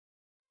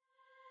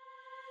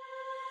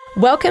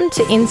Welcome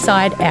to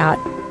Inside Out.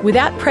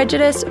 Without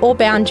prejudice or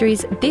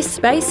boundaries, this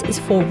space is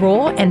for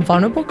raw and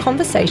vulnerable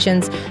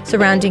conversations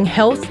surrounding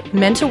health,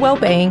 mental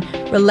well-being,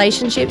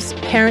 relationships,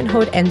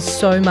 parenthood, and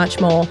so much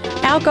more.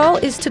 Our goal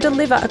is to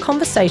deliver a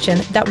conversation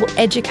that will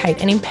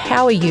educate and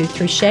empower you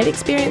through shared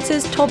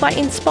experiences told by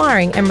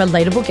inspiring and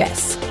relatable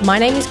guests. My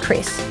name is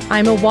Chris.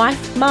 I'm a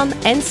wife, mum,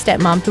 and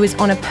stepmom who is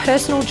on a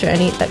personal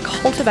journey that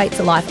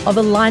cultivates a life of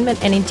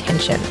alignment and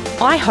intention.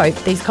 I hope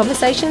these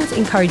conversations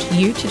encourage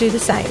you to do the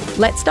same.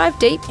 Let's dive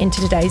deep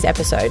into today's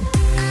episode.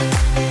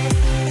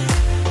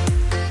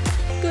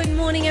 Good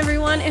morning,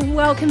 everyone, and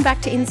welcome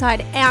back to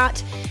Inside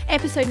Out,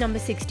 episode number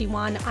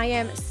 61. I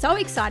am so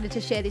excited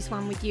to share this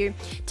one with you.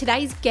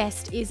 Today's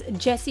guest is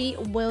Jessie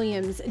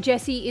Williams.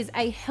 Jessie is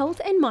a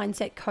health and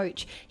mindset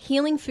coach,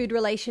 healing food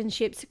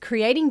relationships,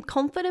 creating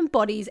confident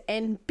bodies,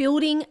 and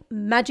building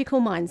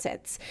magical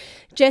mindsets.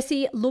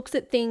 Jessie looks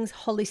at things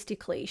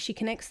holistically. She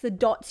connects the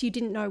dots you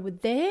didn't know were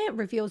there,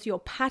 reveals your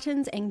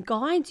patterns, and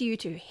guides you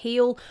to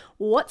heal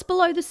what's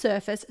below the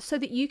surface so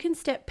that you can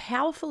step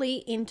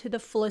powerfully into the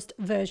fullest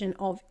version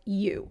of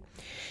you.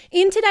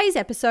 In today's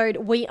episode,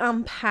 we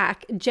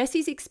unpack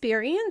Jessie's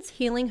experience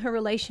healing her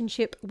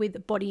relationship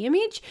with body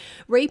image,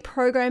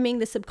 reprogramming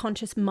the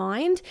subconscious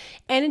mind,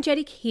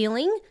 energetic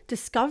healing,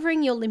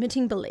 discovering your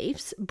limiting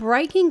beliefs,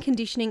 breaking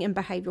conditioning and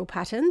behavioral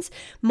patterns,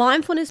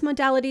 mindfulness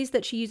modalities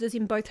that she uses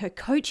in both her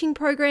coaching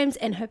programs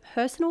and her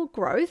personal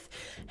growth,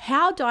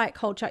 how diet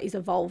culture is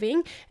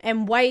evolving,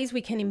 and ways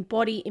we can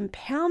embody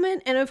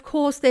empowerment. And of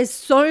course, there's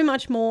so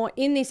much more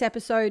in this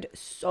episode,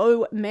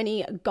 so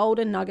many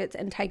golden nuggets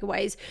and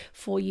takeaways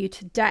for you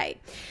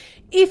today.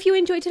 If you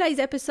enjoyed today's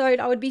episode,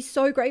 I would be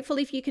so grateful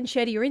if you can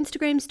share to your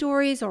Instagram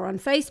stories or on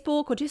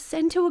Facebook, or just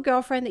send to a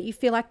girlfriend that you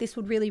feel like this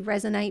would really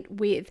resonate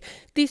with.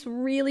 This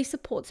really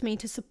supports me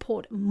to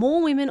support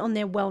more women on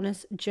their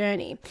wellness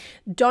journey.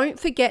 Don't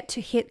forget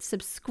to hit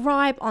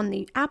subscribe on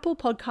the Apple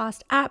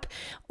Podcast app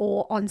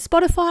or on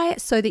Spotify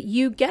so that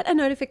you get a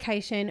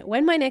notification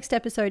when my next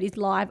episode is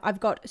live.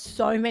 I've got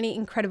so many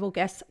incredible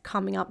guests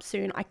coming up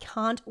soon. I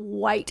can't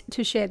wait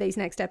to share these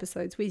next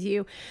episodes with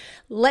you.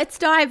 Let's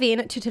dive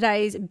in to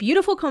today's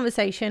beautiful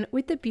conversation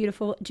with the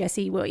beautiful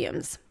Jessie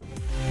Williams.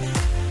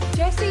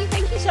 Jessie,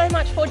 thank you so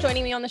much for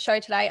joining me on the show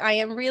today. I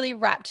am really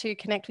rapt to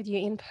connect with you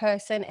in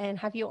person and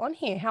have you on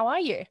here. How are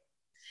you?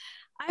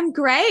 I'm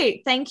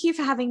great. Thank you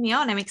for having me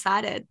on. I'm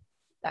excited.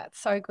 That's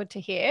so good to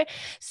hear.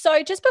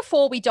 So just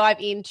before we dive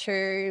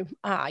into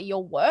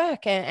your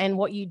work and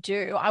what you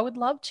do, I would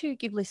love to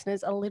give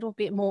listeners a little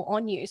bit more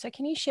on you. So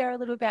can you share a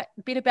little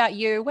bit about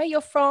you, where you're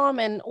from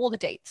and all the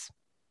deets?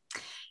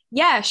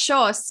 Yeah,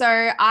 sure. So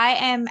I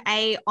am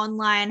a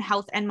online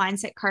health and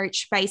mindset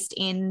coach based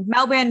in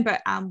Melbourne,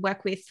 but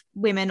work with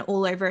women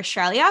all over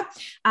Australia.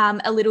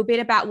 A little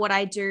bit about what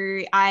I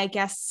do. I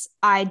guess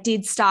I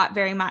did start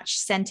very much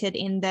centered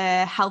in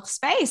the health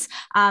space.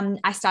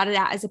 I started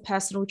out as a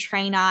personal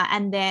trainer,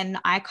 and then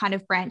I kind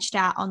of branched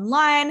out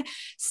online,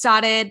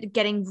 started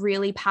getting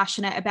really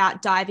passionate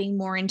about diving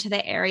more into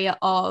the area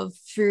of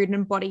food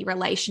and body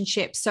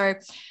relationships. So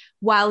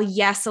while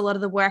yes, a lot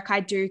of the work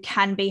I do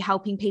can be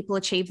helping people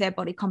achieve their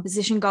body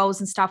composition goals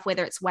and stuff,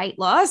 whether it's weight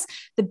loss,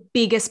 the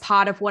biggest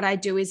part of what I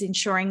do is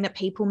ensuring that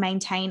people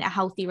maintain a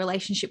healthy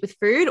relationship with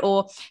food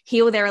or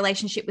heal their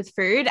relationship with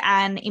food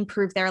and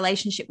improve their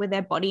relationship with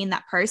their body in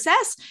that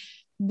process.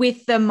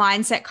 With the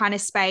mindset kind of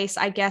space,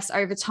 I guess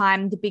over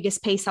time, the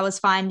biggest piece I was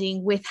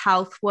finding with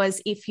health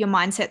was if your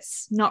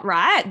mindset's not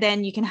right,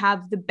 then you can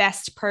have the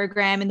best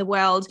program in the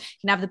world, you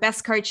can have the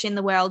best coach in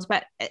the world,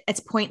 but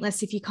it's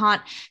pointless if you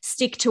can't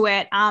stick to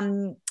it.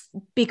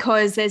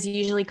 Because there's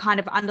usually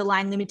kind of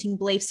underlying limiting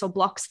beliefs or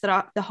blocks that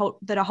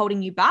are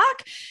holding you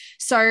back.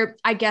 So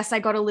I guess I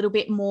got a little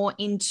bit more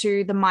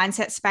into the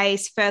mindset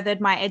space,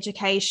 furthered my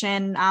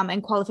education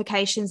and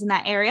qualifications in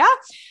that area.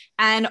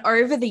 And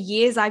over the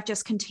years, I've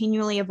just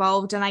continually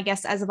evolved. And I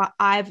guess as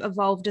I've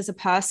evolved as a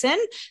person,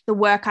 the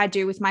work I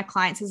do with my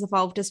clients has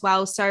evolved as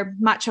well. So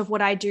much of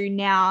what I do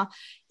now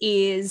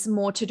is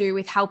more to do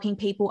with helping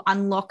people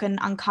unlock and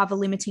uncover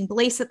limiting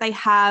beliefs that they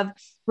have,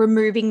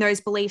 removing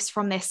those beliefs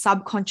from their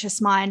subconscious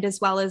mind,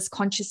 as well as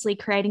consciously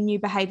creating new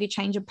behavior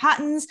change and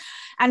patterns,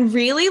 and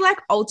really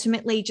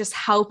ultimately just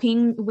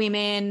helping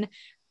women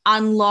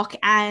unlock,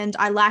 and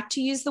I like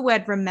to use the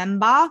word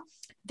remember,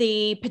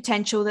 the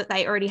potential that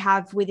they already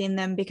have within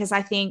them, because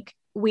I think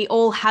we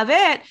all have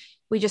it.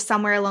 We just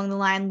somewhere along the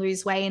line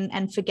lose way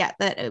and forget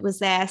that it was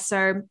there.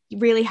 So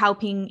really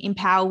helping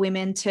empower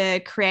women to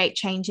create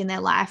change in their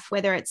life,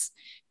 whether it's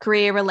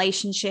career,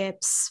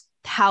 relationships,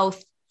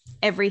 health,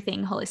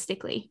 everything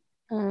holistically.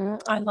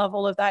 I love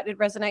all of that. It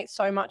resonates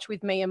so much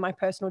with me and my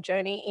personal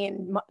journey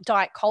in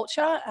diet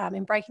culture,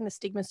 and breaking the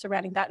stigma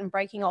surrounding that and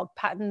breaking old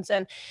patterns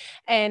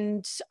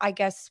and I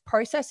guess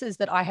processes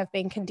that I have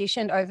been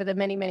conditioned over the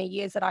many, many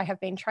years that I have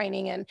been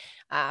training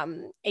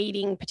and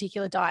eating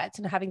particular diets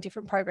and having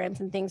different programs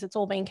and things. It's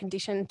all been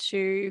conditioned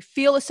to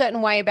feel a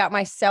certain way about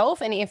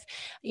myself. And if,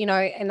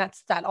 and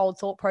that's that old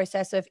thought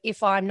process of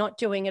if I'm not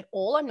doing it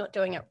all, I'm not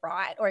doing it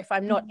right. Or if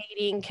I'm not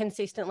eating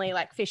consistently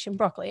like fish and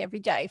broccoli every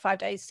day, 5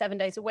 days, 7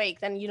 days a week,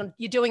 then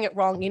you're doing it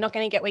wrong. You're not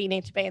going to get where you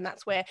need to be. And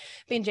that's where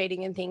binge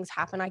eating and things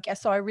happen, I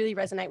guess. So I really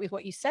resonate with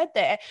what you said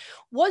there.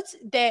 Was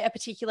there a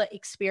particular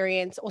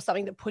experience or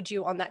something that put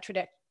you on that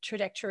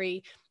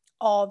trajectory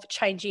of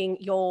changing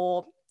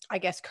your, I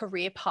guess,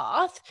 career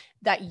path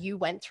that you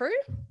went through?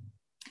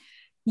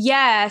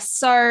 Yeah.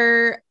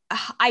 So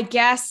I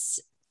guess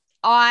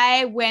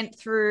I went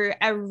through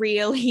a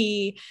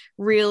really,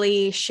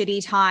 really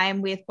shitty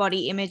time with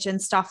body image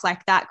and stuff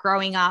like that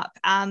growing up.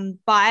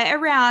 By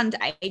around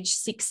age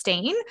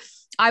 16,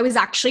 I was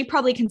actually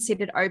probably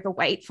considered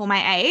overweight for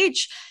my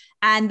age.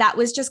 And that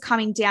was just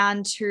coming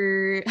down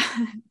to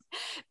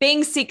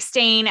being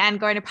 16 and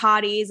going to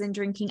parties and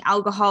drinking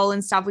alcohol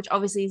and stuff, which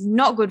obviously is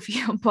not good for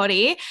your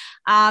body.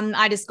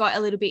 I just got a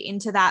little bit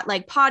into that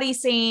like party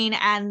scene.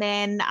 And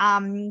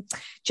then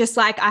just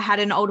like I had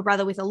an older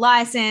brother with a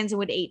license and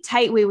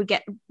we would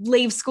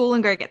leave school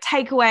and go get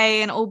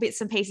takeaway and all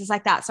bits and pieces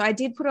like that. So I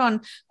did put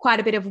on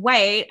quite a bit of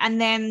weight. And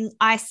then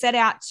I set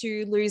out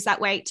to lose that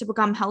weight to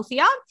become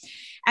healthier.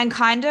 And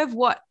kind of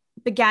what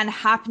began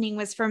happening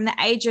was from the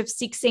age of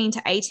 16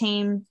 to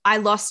 18, I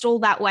lost all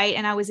that weight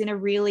and I was in a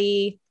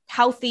really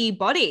healthy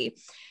body.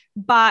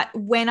 But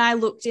when I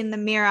looked in the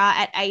mirror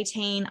at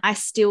 18, I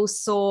still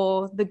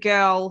saw the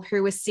girl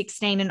who was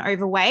 16 and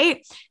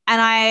overweight.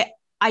 And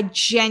I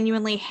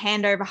genuinely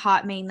hand over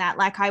heart mean that.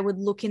 Like, I would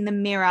look in the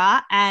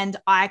mirror and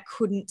I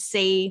couldn't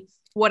see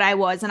what I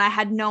was and I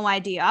had no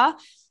idea.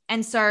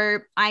 And so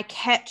I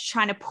kept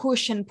trying to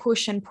push and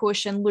push and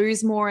push and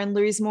lose more and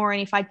lose more. And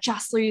if I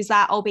just lose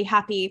that, I'll be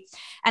happy.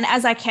 And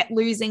as I kept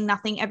losing,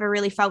 nothing ever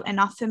really felt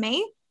enough for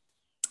me.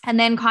 And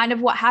then kind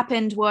of what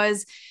happened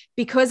was,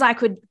 because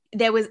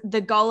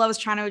the goal I was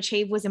trying to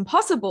achieve was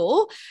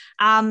impossible.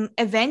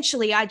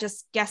 Eventually I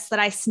just guess that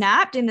I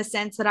snapped, in the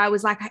sense that I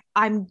was like,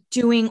 I'm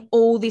doing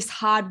all this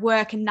hard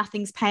work and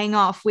nothing's paying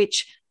off,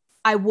 which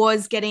I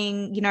was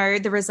getting,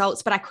 the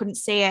results, but I couldn't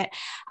see it.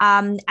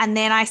 And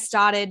then I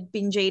started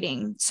binge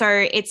eating. So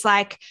it's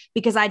like,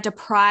 because I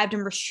deprived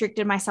and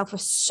restricted myself for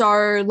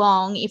so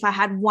long, if I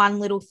had one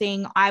little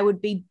thing, I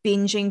would be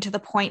binging to the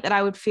point that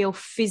I would feel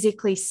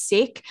physically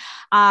sick,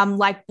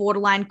 like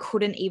borderline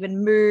couldn't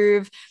even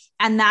move.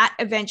 And that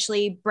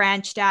eventually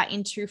branched out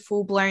into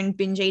full-blown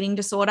binge eating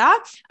disorder,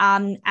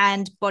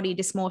 and body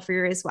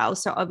dysmorphia as well.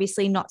 So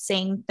obviously not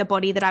seeing the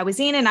body that I was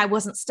in, and I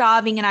wasn't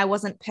starving and I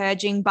wasn't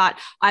purging, but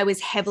I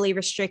was heavily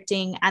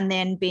restricting and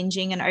then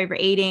binging and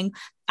overeating,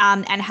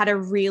 and had a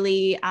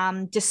really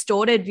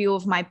distorted view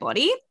of my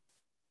body.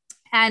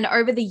 And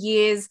over the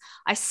years,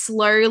 I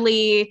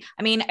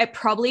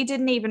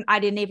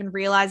didn't even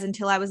realize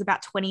until I was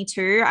about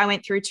 22. I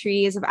went through 2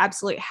 years of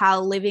absolute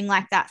hell living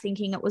like that,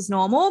 thinking it was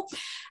normal.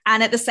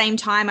 And at the same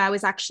time, I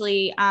was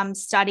actually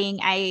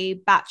studying a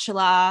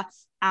bachelor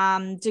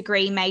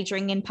degree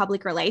majoring in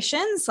public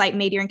relations, like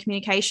media and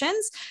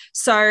communications.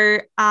 So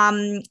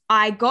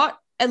I got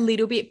a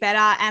little bit better,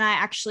 and I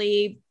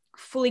actually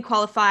fully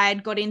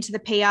qualified, got into the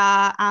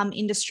PR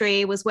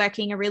industry, was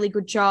working a really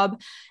good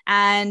job.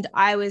 And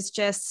I was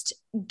just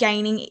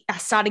I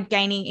started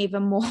gaining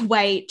even more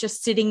weight,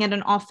 just sitting in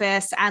an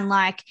office. And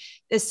like,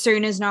 as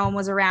soon as no one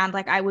was around,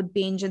 like I would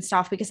binge and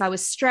stuff because I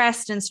was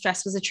stressed, and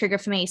stress was a trigger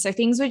for me. So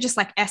things were just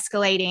like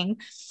escalating.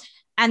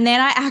 And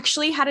then I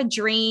actually had a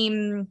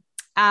dream.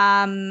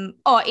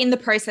 In the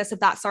process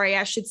of that,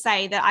 I should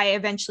say that I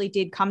eventually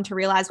did come to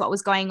realize what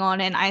was going on,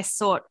 and I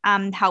sought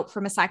help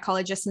from a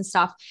psychologist and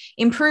stuff,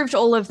 improved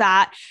all of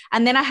that.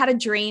 And then I had a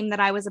dream that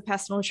I was a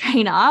personal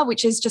trainer,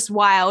 which is just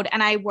wild.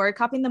 And I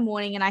woke up in the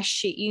morning, and I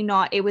shit you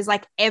not, it was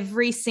like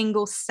every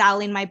single cell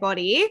in my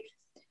body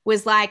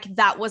was like,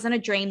 that wasn't a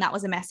dream, that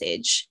was a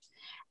message.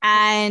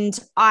 And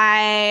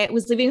I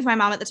was living with my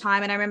mum at the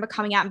time. And I remember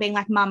coming out and being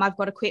like, Mum, I've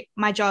got to quit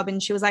my job.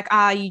 And she was like,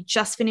 you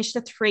just finished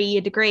a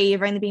 3-year degree.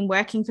 You've only been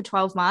working for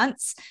 12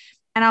 months.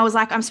 And I was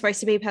like, I'm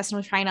supposed to be a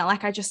personal trainer.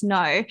 Like, I just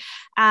know.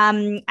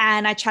 And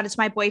I chatted to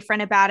my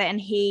boyfriend about it,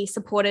 and he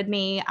supported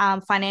me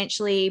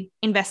financially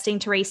investing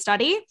to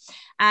restudy.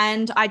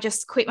 And I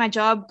just quit my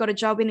job, got a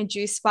job in a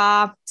juice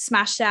bar,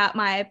 smashed out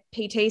my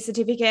PT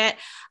certificate.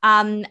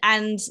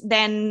 And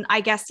then I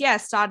guess,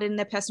 started in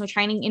the personal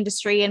training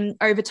industry. And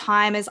over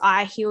time, as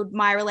I healed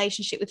my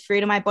relationship with food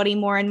and my body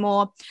more and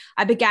more,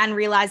 I began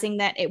realizing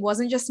that it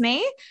wasn't just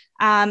me.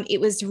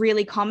 It was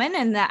really common,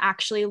 and that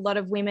actually a lot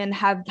of women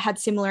have had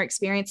similar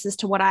experiences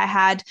to what I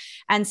had.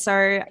 And so,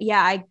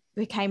 I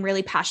became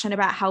really passionate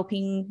about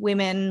helping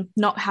women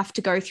not have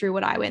to go through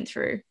what I went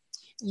through.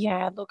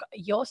 Yeah, look,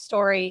 your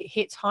story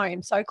hits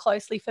home so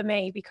closely for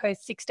me,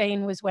 because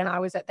 16 was when I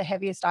was at the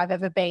heaviest I've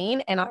ever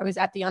been, and I was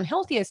at the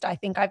unhealthiest I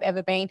think I've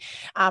ever been.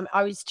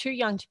 I was too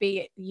young to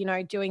be,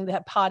 doing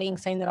the partying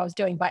scene that I was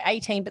doing by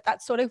 18, but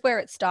that's sort of where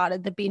it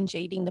started, the binge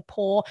eating, the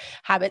poor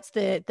habits,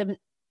 the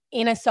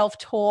inner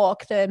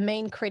self-talk, the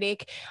mean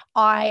critic.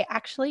 I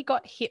actually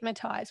got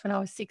hypnotized when I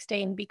was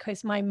 16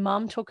 because my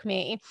mum took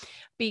me,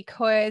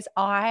 because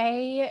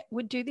I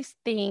would do this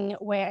thing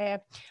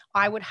where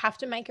I would have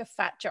to make a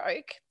fat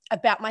joke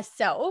about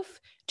myself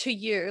to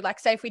you, like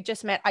say if we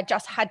just met, I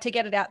just had to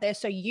get it out there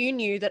so you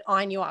knew that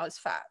I knew I was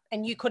fat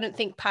and you couldn't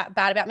think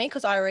bad about me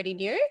because I already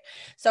knew.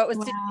 So it was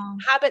this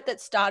habit that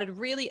started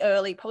really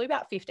early, probably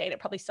about 15. It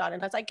probably started,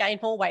 and as I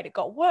gained more weight, it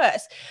got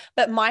worse.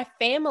 But my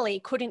family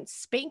couldn't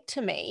speak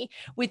to me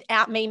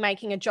without me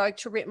making a joke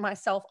to rip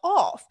myself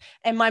off.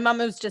 And my mum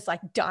was just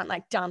like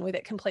done with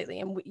it completely.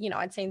 And, you know,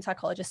 I'd seen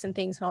psychologists and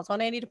things and I was on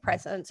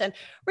antidepressants. And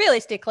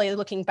realistically,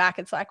 looking back,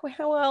 it's like,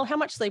 well, how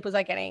much sleep was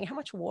I getting? How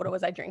much water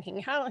was I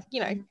drinking? How,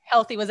 you know,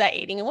 healthy was I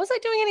eating? And was I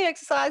doing any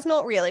exercise?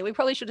 Not really. We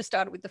probably should have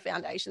started with the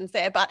foundations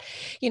there, but,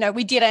 you know,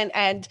 we didn't.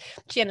 And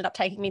she ended up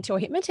taking me to a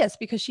hypnotist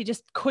because she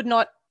just could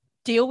not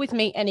deal with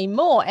me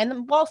anymore.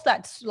 And whilst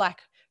that's like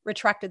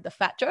retracted the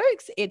fat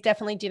jokes, it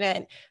definitely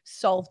didn't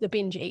solve the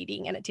binge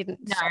eating and it didn't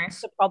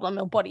solve the problem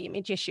of body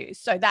image issues.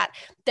 So that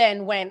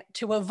then went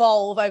to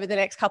evolve over the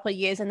next couple of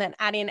years and then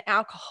add in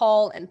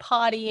alcohol and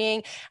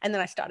partying. And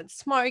then I started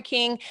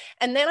smoking.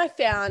 And then I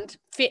found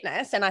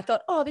fitness and I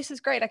thought, oh, this is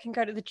great. I can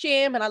go to the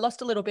gym. And I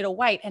lost a little bit of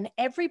weight and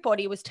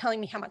everybody was telling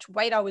me how much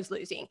weight I was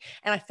losing.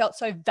 And I felt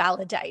so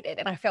validated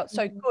and I felt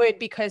so good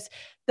because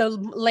the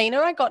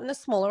leaner I got and the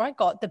smaller I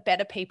got, the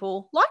better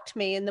people liked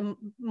me and the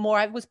more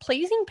I was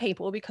pleasing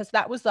people because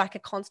that was like a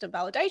constant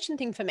validation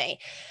thing for me.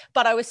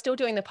 But I was still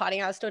doing the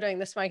partying. I was still doing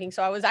the smoking.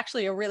 So I was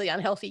actually a really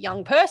unhealthy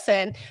young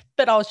person,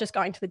 but I was just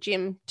going to the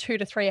gym 2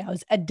 to 3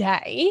 hours a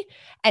day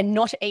and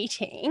not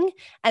eating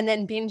and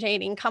then binge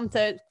eating. Come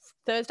to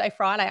Thursday,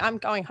 Friday, I'm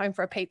going home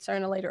for a pizza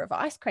and a liter of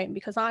ice cream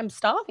because I'm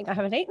starving. I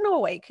haven't eaten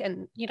all week.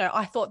 And, you know,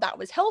 I thought that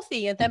was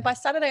healthy. And then by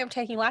Saturday, I'm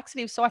taking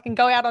laxatives so I can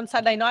go out on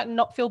Saturday night and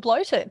not feel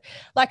bloated.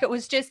 Like it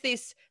was just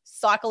this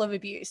cycle of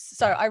abuse.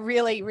 So I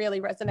really,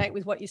 really resonate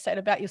with what you said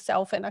about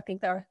yourself. And I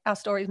think our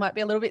stories might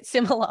be a little bit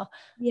similar.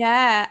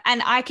 Yeah.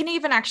 And I can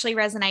even actually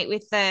resonate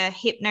with the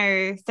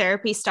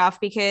hypnotherapy stuff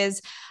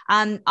because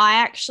I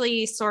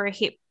actually saw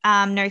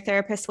a no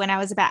therapist when I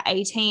was about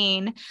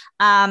 18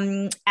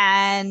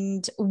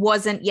 and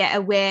wasn't yet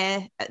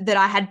aware that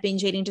I had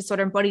binge eating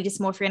disorder and body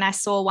dysmorphia. And I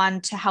saw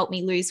one to help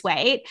me lose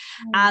weight.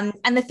 And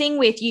the thing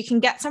with, you can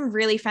get some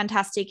really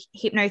fantastic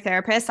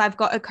hypnotherapists. I've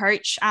got a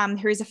coach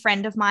who is a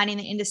friend of mine in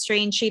the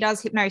industry and she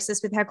does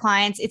hypnosis with her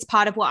clients. It's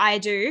part of what I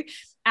do.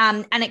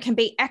 And it can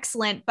be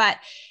excellent, but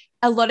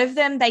a lot of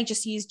them, they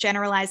just use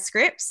generalized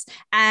scripts.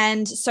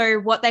 And so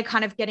what they're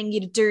kind of getting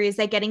you to do is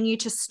they're getting you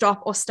to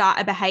stop or start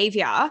a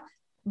behavior.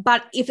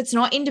 But if it's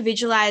not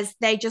individualized,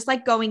 they just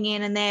like going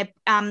in and they're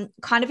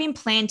kind of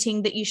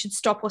implanting that you should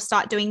stop or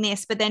start doing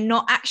this, but they're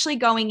not actually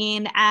going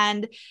in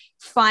and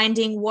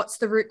finding what's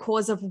the root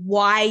cause of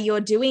why you're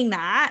doing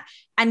that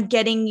and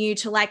getting you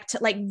to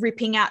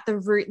ripping out the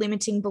root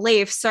limiting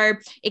belief. So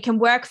it can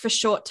work for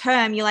short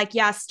term. You're like,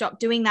 yeah, stop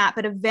doing that.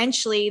 But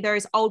eventually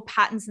those old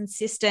patterns and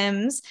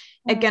systems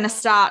are going to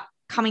start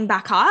coming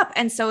back up.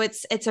 And so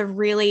it's a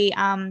really,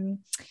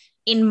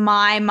 in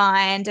my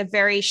mind, a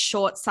very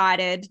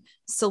short-sighted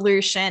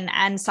solution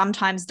and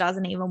sometimes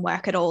doesn't even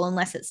work at all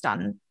unless it's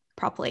done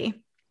properly.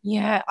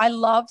 Yeah, I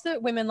love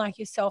that women like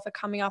yourself are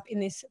coming up in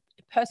this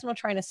personal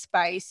trainer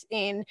space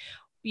in,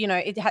 you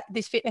know,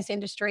 this fitness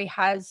industry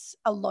has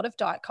a lot of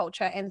diet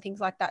culture and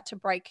things like that to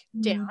break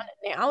down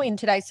now in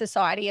today's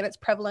society. And it's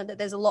prevalent that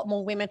there's a lot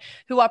more women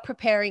who are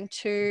preparing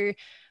to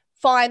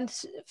find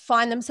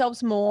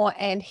themselves more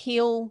and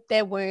heal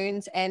their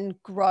wounds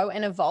and grow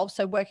and evolve.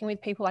 So working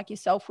with people like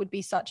yourself would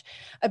be such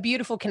a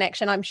beautiful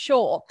connection, I'm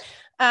sure.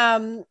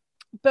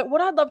 But what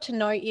I'd love to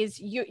know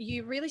is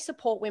you really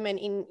support women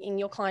in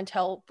your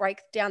clientele break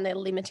down their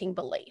limiting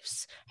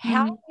beliefs.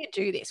 How do you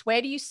do this?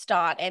 Where do you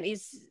start? And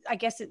is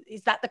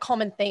that the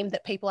common theme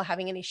that people are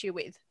having an issue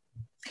with?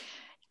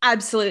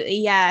 Absolutely.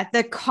 Yeah.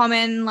 The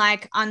common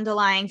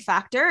underlying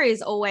factor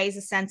is always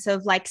a sense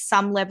of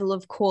some level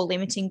of core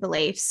limiting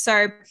beliefs.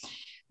 So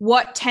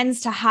what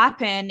tends to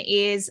happen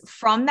is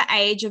from the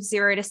age of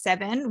 0 to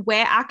 7,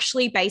 we're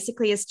actually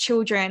basically as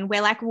children,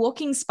 we're like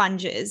walking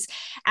sponges.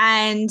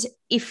 And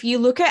if you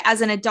look at as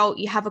an adult,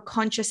 you have a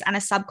conscious and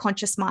a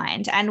subconscious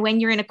mind. And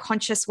when you're in a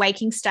conscious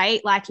waking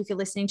state, like if you're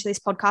listening to this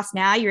podcast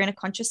now, you're in a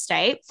conscious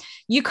state,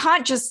 you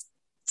can't just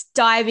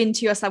dive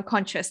into your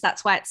subconscious.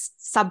 That's why it's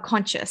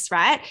subconscious,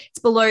 right? It's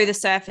below the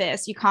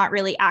surface. You can't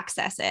really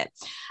access it.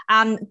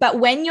 But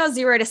when you're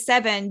 0 to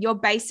 7, you're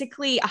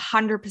basically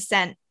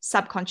 100%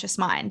 subconscious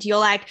mind. You're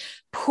like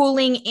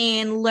pulling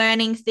in,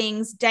 learning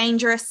things,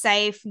 dangerous,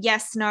 safe,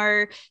 yes,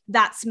 no,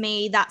 that's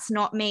me, that's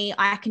not me,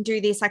 I can do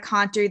this, I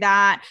can't do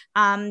that,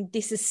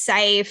 this is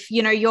safe.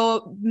 You know,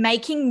 you're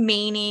making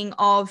meaning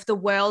of the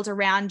world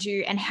around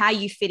you and how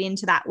you fit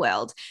into that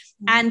world.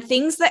 And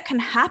things that can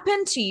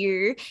happen to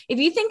you, if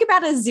you think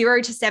about a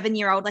 0 to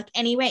 7-year-old, like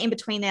anywhere in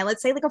between there,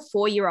 let's say like a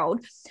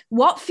 4-year-old,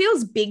 what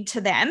feels big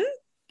to them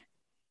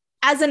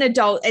as an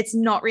adult, it's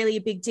not really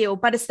a big deal,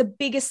 but it's the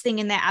biggest thing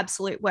in their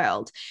absolute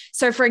world.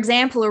 So for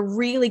example, a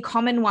really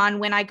common one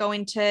when I go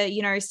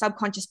into,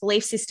 subconscious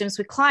belief systems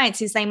with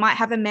clients is they might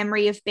have a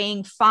memory of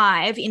being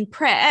 5 in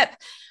prep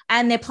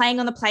and they're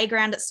playing on the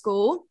playground at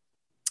school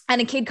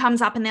and a kid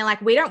comes up and they're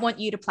like, we don't want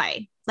you to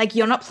play. Like,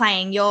 you're not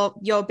playing,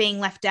 you're being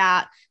left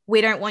out. We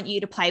don't want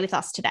you to play with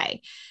us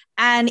today.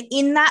 And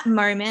in that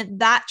moment,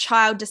 that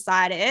child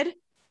decided,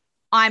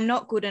 I'm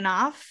not good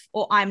enough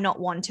or I'm not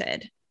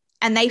wanted.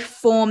 And they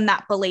form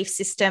that belief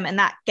system, and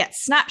that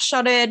gets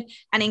snapshotted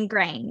and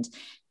ingrained.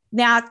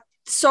 Now,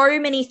 so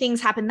many things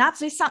happen.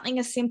 That's just something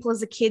as simple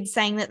as a kid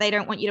saying that they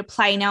don't want you to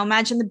play. Now,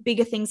 imagine the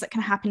bigger things that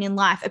can happen in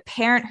life. A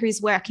parent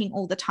who's working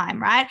all the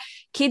time, right?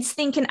 Kids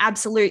think in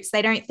absolutes.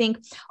 They don't think,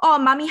 oh,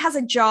 mummy has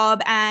a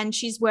job and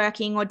she's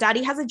working, or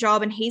daddy has a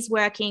job and he's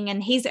working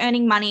and he's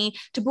earning money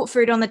to put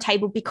food on the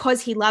table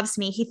because he loves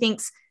me. He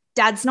thinks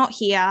dad's not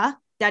here,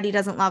 daddy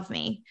doesn't love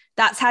me.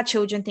 That's how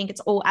children think.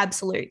 It's all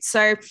absolute.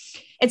 So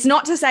it's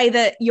not to say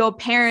that your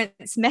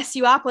parents mess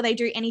you up or they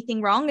do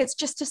anything wrong. It's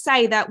just to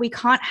say that we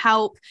can't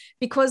help,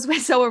 because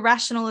we're so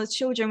irrational as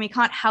children, we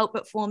can't help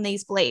but form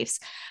these beliefs.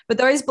 But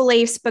those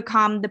beliefs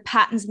become the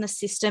patterns and the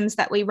systems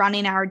that we run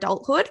in our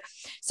adulthood.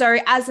 So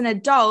as an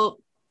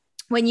adult,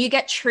 when you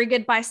get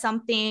triggered by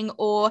something,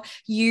 or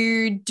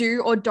you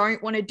do or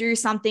don't want to do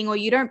something, or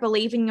you don't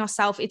believe in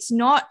yourself, it's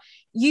not,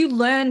 you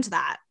learned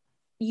that.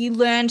 You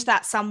learned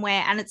that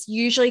somewhere, and it's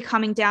usually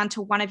coming down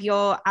to one of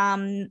your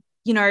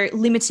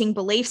limiting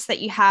beliefs that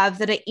you have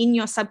that are in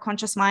your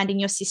subconscious mind, in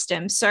your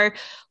system. So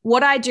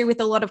what I do with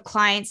a lot of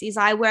clients is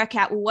I work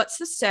out, well, what's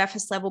the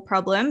surface level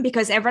problem?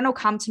 Because everyone will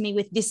come to me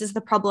with, this is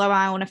the problem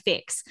I want to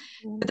fix.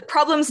 But the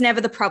problem's never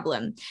the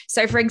problem.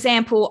 So for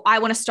example, I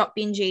want to stop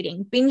binge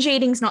eating. Binge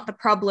eating's not the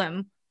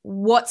problem.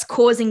 What's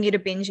causing you to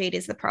binge eat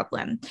is the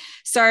problem.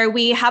 So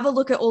we have a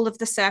look at all of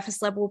the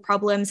surface level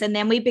problems, and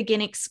then we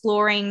begin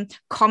exploring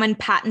common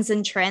patterns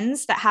and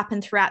trends that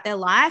happen throughout their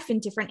life in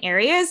different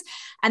areas.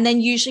 And then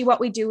usually what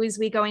we do is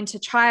we go into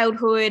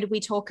childhood, we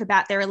talk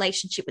about their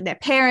relationship with their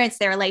parents,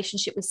 their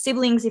relationship with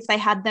siblings if they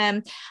had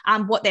them,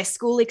 what their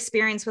school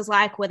experience was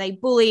like, were they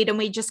bullied, and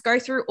we just go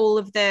through all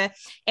of the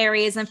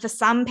areas. And for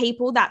some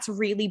people, that's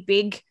really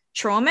big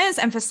traumas,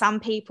 and for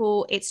some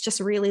people it's just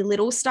really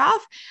little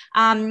stuff,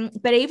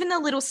 but even the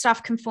little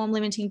stuff can form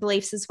limiting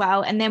beliefs as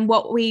well. And then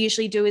what we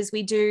usually do is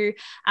we do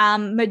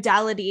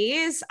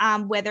modalities,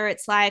 whether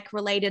it's like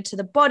related to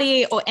the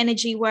body or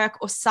energy work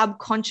or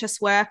subconscious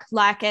work,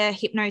 like a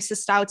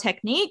hypnosis style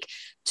technique,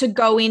 to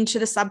go into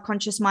the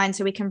subconscious mind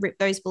so we can rip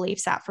those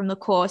beliefs out from the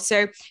core.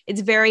 So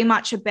it's very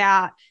much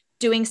about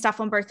doing stuff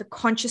on both the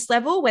conscious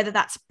level, whether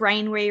that's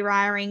brain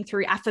rewiring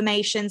through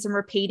affirmations and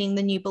repeating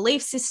the new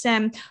belief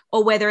system,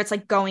 or whether it's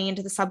like going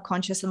into the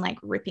subconscious and like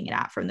ripping it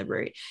out from the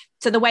root.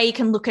 So the way you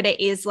can look at it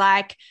is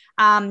like,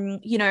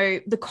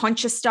 the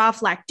conscious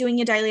stuff, like doing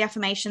your daily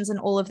affirmations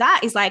and all of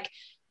that, is like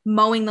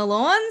mowing the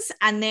lawns.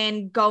 And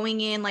then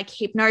going in like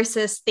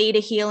hypnosis, theta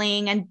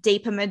healing, and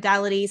deeper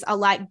modalities are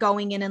like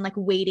going in and like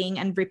weeding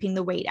and ripping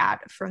the weed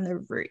out from the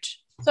root.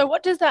 So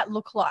what does that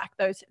look like,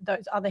 those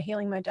other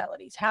healing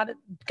modalities?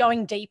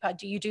 Going deeper,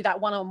 do you do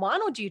that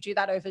one-on-one, or do you do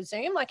that over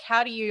Zoom? Like,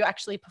 how do you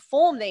actually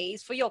perform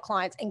these for your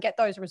clients and get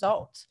those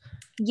results?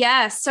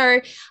 Yeah, so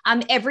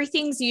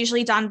everything's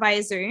usually done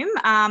via Zoom,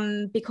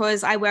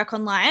 because I work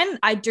online.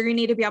 I do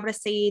need to be able to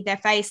see their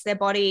face, their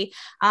body,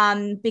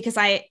 because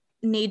I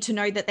need to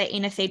know that they're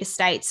in a theta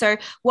state. So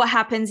what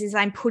happens is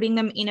I'm putting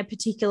them in a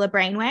particular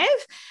brainwave,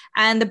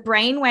 and the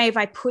brainwave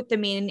I put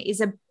them in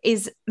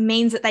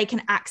means that they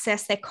can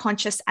access their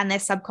conscious and their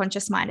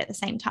subconscious mind at the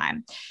same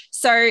time.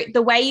 So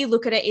the way you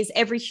look at it is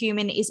every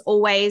human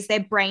their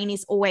brain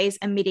is always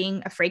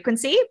emitting a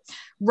frequency.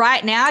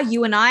 Right now,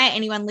 you and I,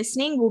 anyone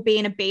listening, will be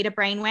in a beta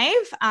brainwave,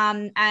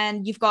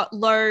 and you've got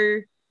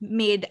low,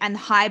 mid, and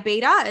high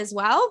beta as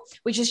well,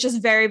 which is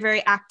just very,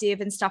 very active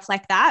and stuff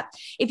like that.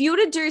 If you were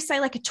to do, say,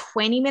 like a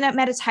 20-minute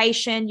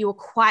meditation, you were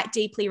quite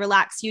deeply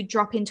relaxed, you'd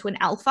drop into an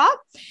alpha.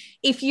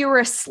 If you were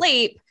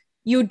asleep,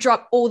 you would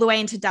drop all the way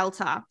into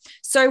delta.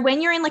 So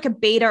when you're in like a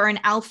beta or an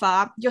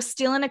alpha, you're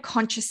still in a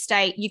conscious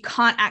state. You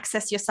can't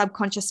access your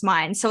subconscious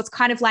mind. So it's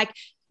kind of like,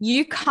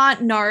 you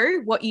can't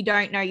know what you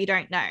don't know.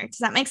 Does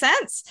that make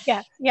sense?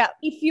 Yeah. Yeah.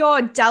 If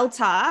you're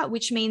delta,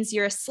 which means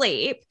you're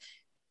asleep,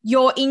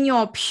 you're in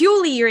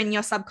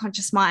your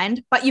subconscious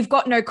mind, but you've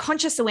got no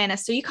conscious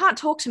awareness. So you can't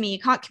talk to me, you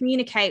can't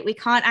communicate, we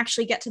can't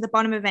actually get to the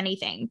bottom of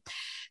anything.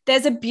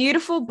 There's a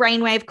beautiful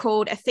brainwave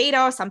called a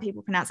theta, or some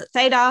people pronounce it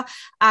theta,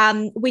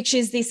 which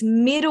is this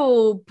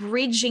middle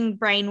bridging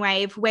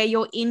brainwave where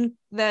you're in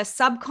the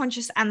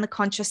subconscious and the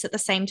conscious at the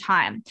same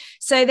time.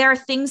 So there are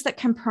things that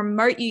can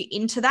promote you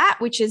into that,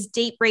 which is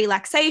deep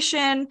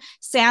relaxation,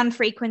 sound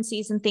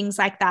frequencies, and things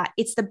like that.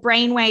 It's the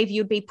brainwave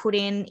you'd be put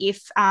in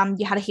if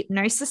you had a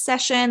hypnosis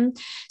session.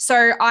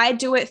 So I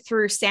do it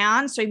through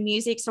sound, so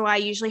music. So I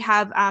usually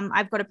have,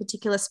 I've got a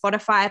particular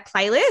Spotify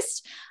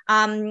playlist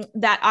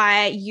that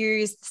I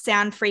use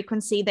sound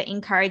frequency that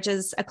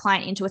encourages a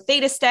client into a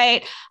theta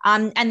state.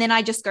 And then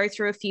I just go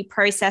through a few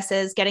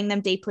processes, getting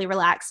them deeply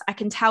relaxed. I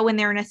can tell when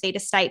they're in a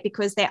theta state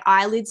because their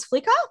eyelids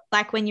flicker,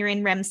 like when you're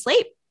in REM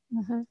sleep.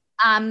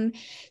 Mm-hmm.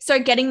 So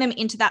getting them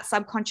into that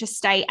subconscious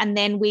state, and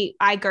then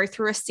I go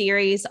through a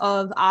series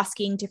of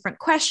asking different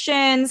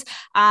questions,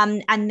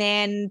 and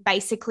then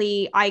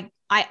basically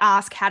I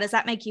ask, how does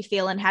that make you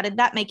feel? And how did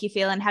that make you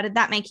feel? And how did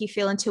that make you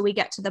feel, until we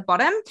get to the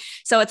bottom?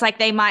 So it's like,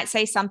 they might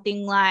say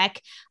something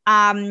like,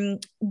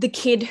 the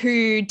kid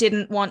who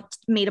didn't want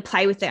me to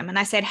play with them. And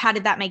I said, how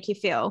did that make you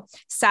feel?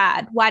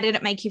 Sad. Why did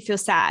it make you feel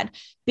sad?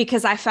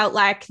 Because I felt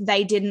like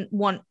they didn't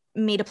want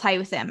me to play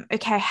with them.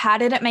 Okay. How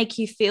did it make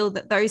you feel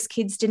that those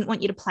kids didn't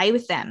want you to play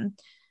with them?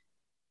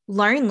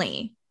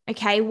 Lonely.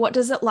 Okay.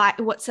 What's it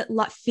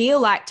like feel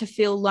like to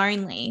feel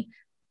lonely?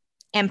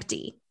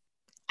 Empty.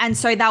 And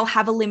so they'll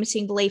have a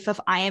limiting belief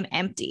of, I am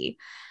empty.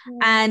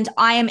 And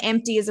I am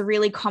empty is a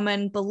really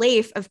common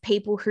belief of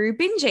people who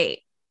binge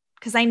eat,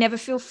 because they never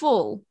feel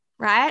full,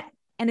 right?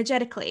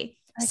 Energetically.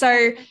 Okay.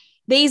 So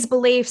these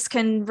beliefs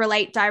can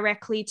relate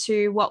directly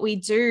to what we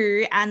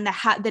do and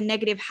the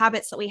negative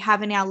habits that we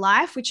have in our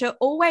life, which are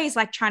always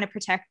like trying to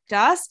protect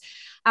us.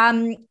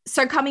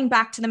 So coming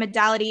back to the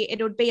modality,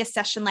 it would be a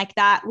session like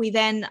that.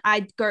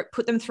 I'd go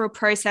put them through a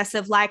process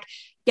of like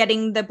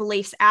getting the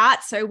beliefs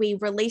out. So we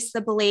release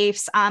the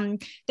beliefs.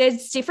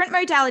 There's different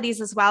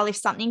modalities as well. If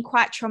something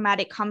quite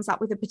traumatic comes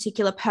up with a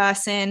particular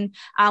person,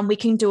 we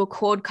can do a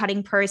cord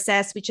cutting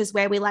process, which is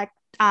where we like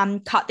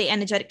cut the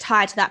energetic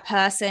tie to that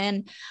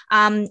person.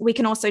 We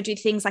can also do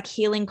things like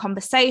healing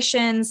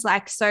conversations.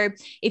 Like, so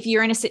if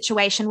you're in a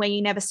situation where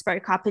you never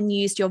spoke up and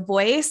used your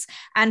voice,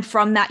 and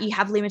from that you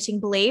have limiting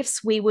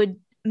beliefs, we would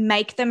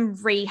make them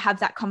have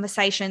that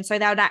conversation. So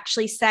they would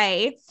actually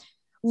say,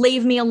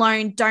 leave me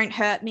alone, don't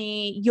hurt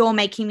me, you're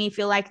making me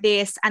feel like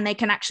this. And they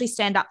can actually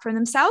stand up for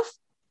themselves.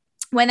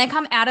 When they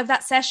come out of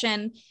that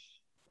session,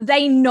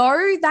 they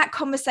know that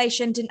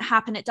conversation didn't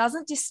happen. It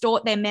doesn't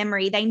distort their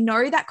memory. They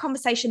know that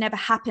conversation never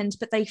happened,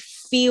 but they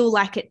feel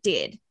like it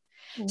did.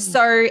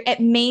 So it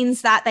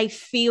means that they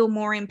feel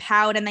more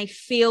empowered, and they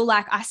feel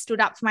like, I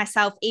stood up for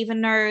myself,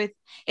 even though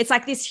it's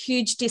like this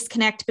huge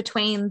disconnect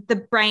between the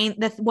brain,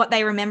 what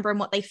they remember and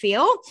what they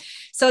feel.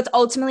 So it's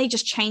ultimately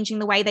just changing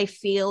the way they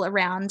feel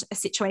around a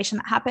situation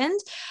that happened.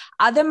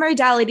 Other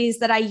modalities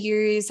that I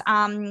use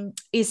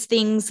is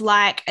things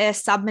like a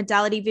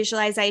submodality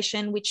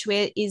visualization, which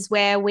is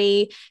where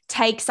we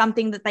take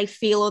something that they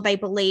feel or they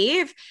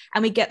believe,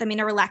 and we get them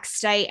in a relaxed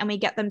state, and we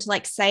get them to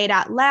like say it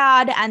out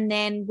loud. And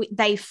then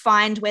they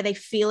find where they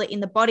feel it in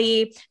the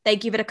body. They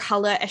give it a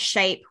color, a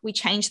shape. We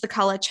change the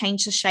color,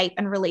 change the shape,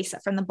 and release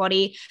it from the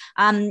body.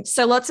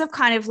 So lots of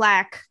kind of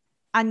like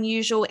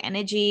unusual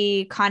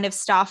energy kind of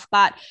stuff,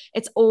 but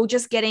it's all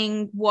just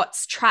getting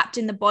what's trapped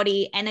in the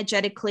body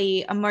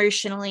energetically,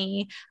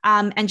 emotionally,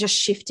 and just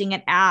shifting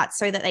it out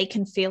so that they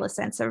can feel a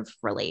sense of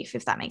relief,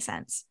 if that makes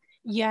sense.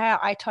 Yeah,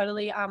 I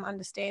totally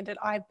understand it.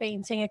 I've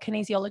been seeing a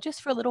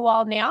kinesiologist for a little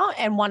while now,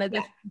 and one of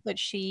the things that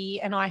she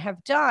and I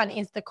have done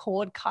is the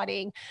cord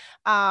cutting.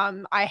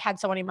 I had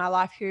someone in my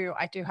life who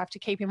I do have to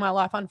keep in my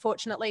life,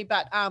 unfortunately,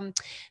 but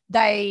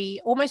they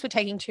almost were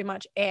taking too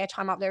much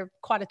airtime up. They're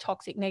quite a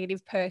toxic,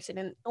 negative person,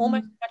 and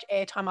almost too much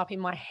airtime up in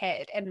my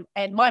head and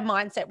my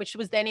mindset, which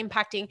was then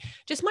impacting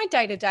just my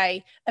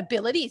day-to-day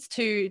abilities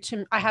to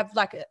I have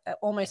like a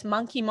almost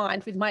monkey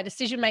mind with my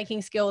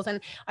decision-making skills,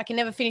 and I can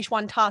never finish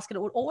one task, and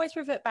it would always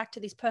revert back to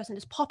this person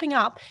just popping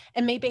up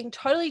and me being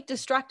totally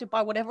distracted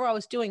by whatever I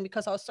was doing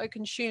because I was so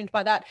consumed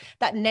by that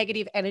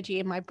negative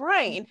energy in my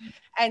brain.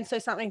 And so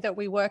something that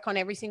we work on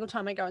every single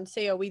time I go and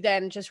see her, we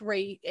then just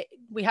we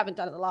haven't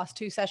done it the last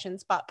 2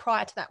 sessions, but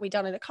prior to that, we've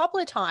done it a couple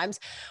of times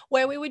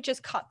where we would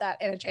just cut that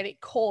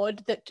energetic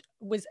cord that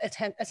was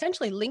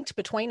essentially linked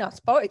between us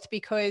both,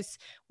 because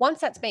once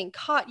that's been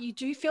cut, you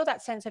do feel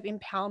that sense of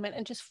empowerment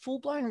and just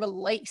full-blown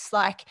release.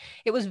 Like,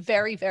 it was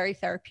very, very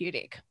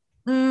therapeutic.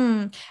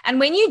 And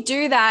when you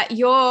do that,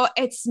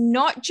 it's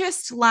not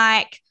just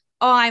like,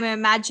 oh, I'm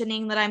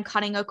imagining that I'm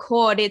cutting a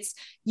cord. It's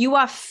you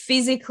are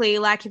physically,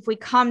 like, if we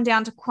come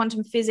down to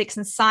quantum physics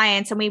and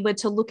science and we were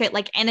to look at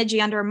like energy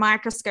under a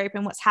microscope,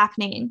 and what's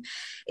happening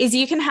is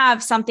you can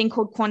have something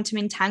called quantum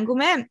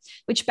entanglement,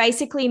 which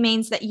basically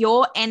means that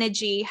your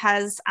energy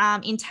has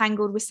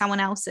entangled with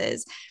someone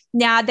else's.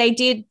 Now, they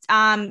did,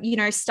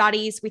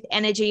 studies with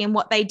energy, and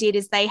what they did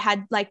is they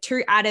had like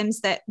 2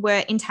 atoms that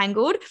were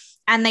entangled,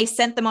 and they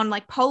sent them on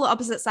like polar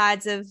opposite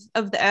sides of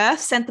the earth,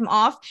 sent them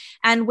off.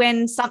 And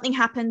when something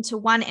happened to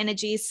one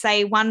energy,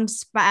 say one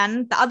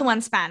span, the other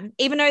one span,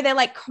 even though they're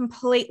like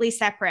completely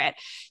separate.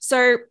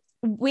 So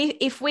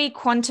if we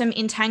quantum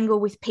entangle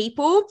with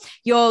people,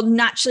 you're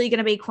naturally going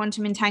to be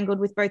quantum entangled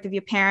with both of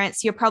your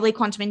parents. You're probably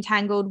quantum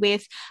entangled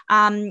with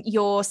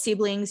your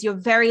siblings. You're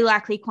very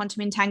likely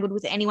quantum entangled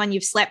with anyone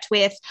you've slept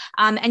with,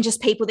 and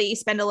just people that you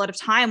spend a lot of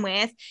time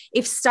with.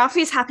 If stuff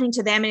is happening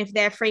to them and if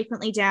they're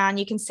frequently down,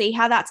 you can see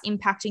how that's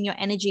impacting your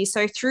energy.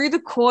 So through the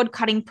cord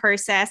cutting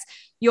process,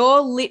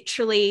 you're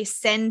literally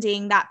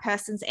sending that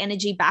person's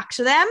energy back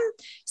to them,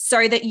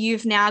 so that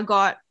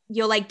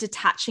you're like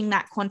detaching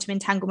that quantum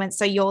entanglement.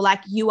 So you're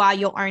like, you are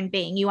your own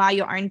being, you are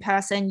your own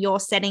person,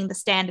 you're setting the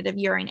standard of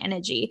your own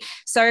energy.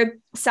 So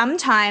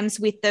sometimes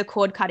with the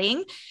cord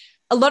cutting,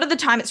 a lot of the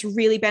time it's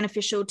really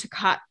beneficial to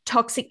cut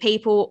toxic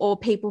people or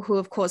people who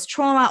have caused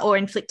trauma or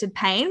inflicted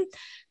pain.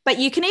 But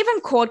you can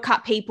even cord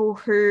cut people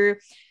who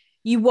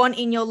you want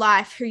in your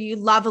life, who you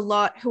love a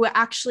lot, who are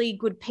actually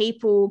good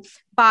people,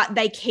 but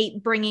they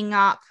keep bringing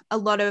up a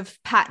lot of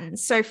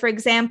patterns. So for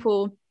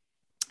example,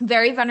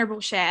 very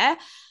vulnerable share,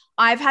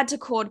 I've had to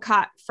cord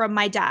cut from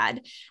my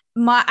dad.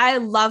 I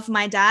love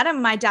my dad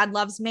and my dad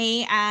loves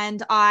me,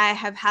 and I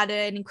have had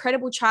an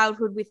incredible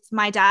childhood with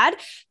my dad,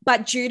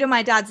 but due to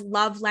my dad's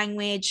love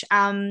language,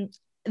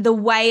 the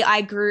way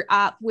I grew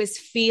up was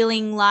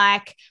feeling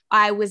like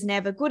I was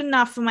never good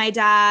enough for my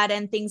dad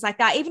and things like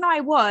that, even though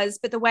I was,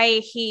 but the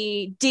way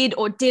he did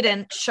or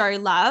didn't show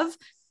love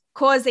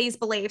caused these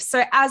beliefs.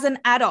 So as an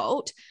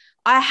adult,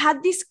 I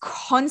had this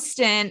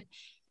constant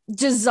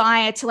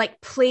desire to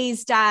like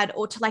please dad,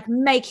 or to like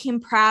make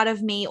him proud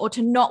of me, or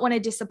to not want to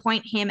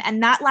disappoint him.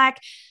 And that like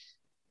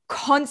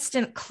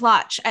constant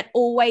clutch at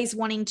always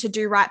wanting to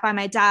do right by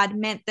my dad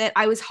meant that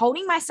I was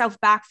holding myself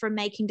back from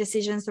making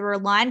decisions that were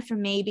aligned for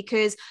me,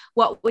 because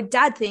what would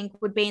dad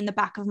think would be in the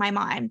back of my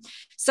mind.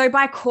 So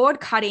by cord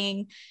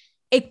cutting,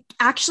 it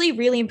actually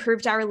really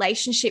improved our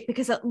relationship,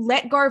 because it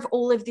let go of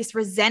all of this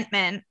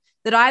resentment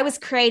that I was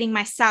creating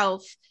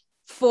myself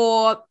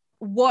for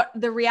what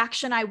the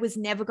reaction I was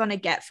never going to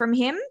get from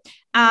him.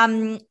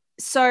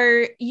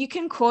 So you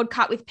can cord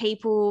cut with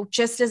people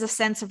just as a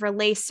sense of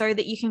release, so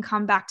that you can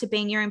come back to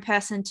being your own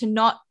person, to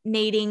not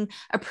needing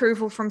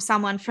approval from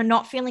someone, for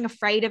not feeling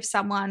afraid of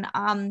someone.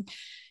 And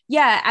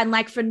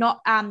like for not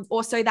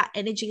also that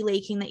energy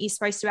leaking that you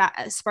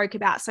spoke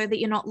about, so that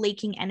you're not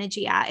leaking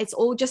energy out. It's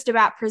all just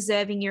about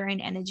preserving your own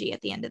energy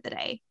at the end of the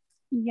day.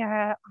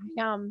 Yeah,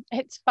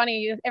 it's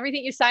funny,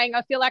 everything you're saying,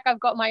 I feel like I've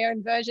got my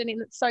own version,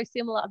 and it's so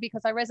similar,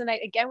 because I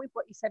resonate again with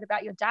what you said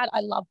about your dad.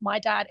 I love my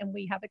dad, and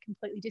we have a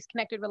completely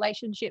disconnected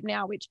relationship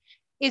now, which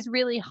is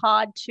really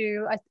hard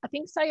to, I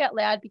think, say out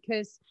loud,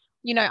 because,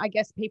 you know, I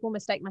guess people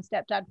mistake my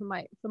stepdad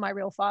for my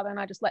real father, and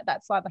I just let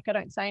that slide. Like, I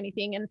don't say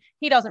anything, and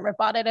he doesn't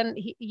rebut it. And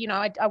he, you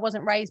know, I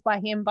wasn't raised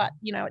by him, but,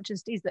 you know, it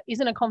just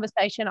isn't a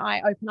conversation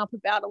I open up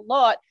about a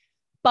lot.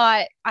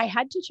 But I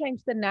had to change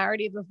the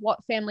narrative of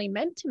what family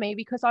meant to me,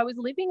 because I was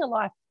living a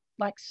life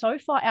like so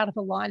far out of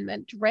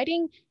alignment,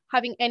 dreading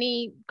having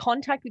any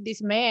contact with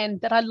this man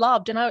that I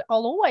loved and I'll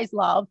always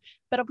love,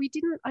 but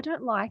I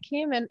don't like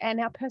him, and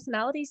our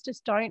personalities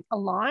just don't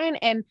align,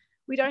 and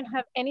we don't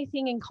have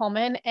anything in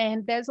common.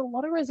 And there's a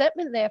lot of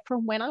resentment there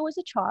from when I was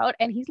a child,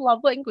 and his love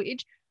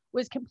language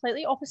was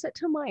completely opposite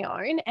to my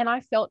own. And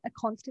I felt a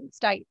constant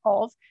state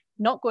of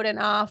not good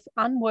enough,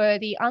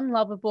 unworthy,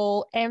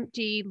 unlovable,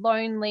 empty,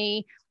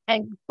 lonely,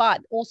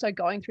 but also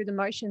going through the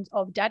motions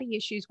of daddy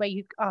issues, where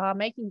you are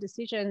making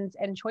decisions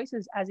and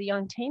choices as a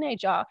young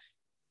teenager,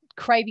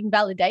 craving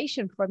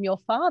validation from your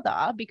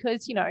father,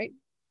 because, you know,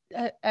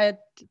 a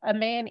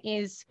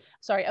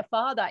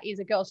father is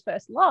a girl's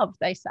first love,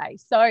 they say.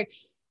 So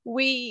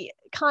we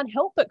can't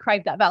help but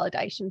crave that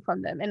validation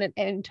from them and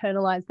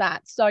internalize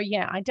that. So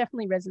yeah, I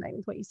definitely resonate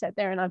with what you said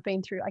there. And I've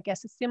been through, I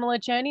guess, a similar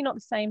journey, not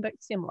the same, but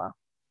similar.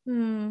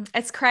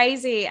 It's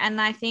crazy. And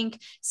I think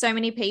so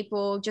many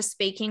people, just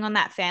speaking on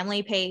that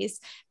family piece,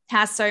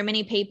 how so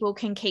many people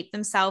can keep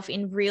themselves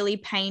in really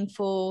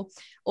painful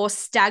or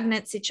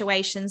stagnant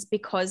situations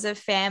because of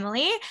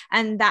family,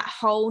 and that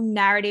whole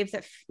narrative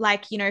that,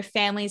 like, you know,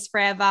 family's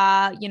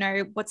forever, you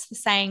know, what's the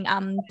saying,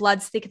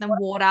 blood's thicker than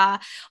water,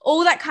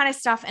 all that kind of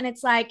stuff. And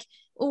it's like,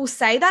 oh,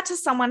 say that to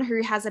someone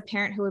who has a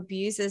parent who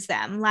abuses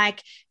them.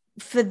 Like,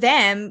 for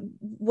them,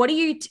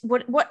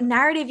 what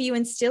narrative are you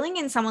instilling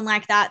in someone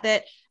like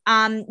that,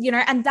 you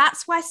know, and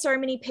that's why so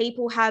many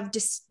people have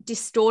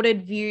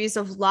distorted views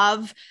of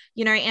love,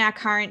 you know, in our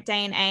current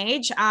day and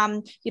age.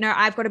 You know,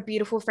 I've got a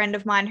beautiful friend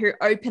of mine who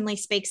openly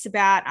speaks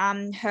about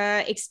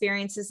her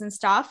experiences and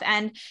stuff.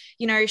 And,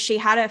 you know, she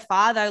had her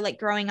father, like,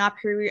 growing up,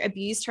 who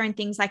abused her and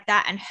things like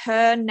that. And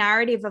her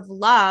narrative of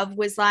love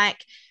was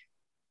like,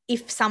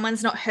 if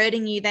someone's not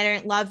hurting you, they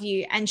don't love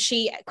you. And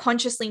she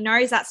consciously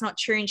knows that's not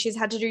true. And she's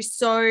had to do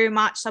so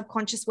much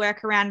subconscious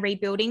work around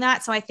rebuilding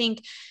that. So I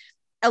think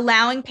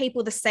allowing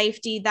people the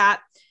safety that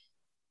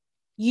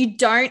you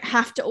don't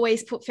have to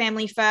always put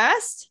family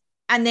first.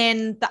 And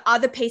then the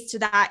other piece to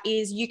that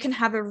is you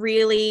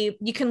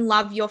can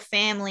love your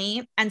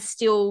family and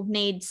still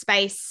need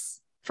space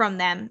from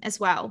them as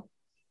well.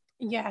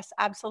 Yes,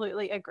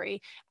 absolutely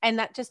agree. And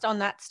that, just on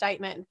that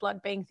statement,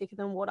 blood being thicker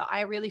than water,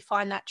 I really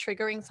find that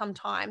triggering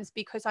sometimes,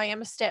 because I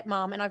am a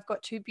stepmom and I've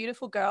got two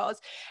beautiful girls.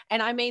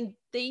 And I mean,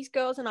 these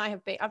girls and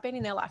I've been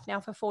in their life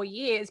now for 4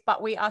 years,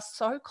 but we are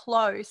so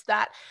close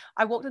that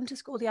I walked them to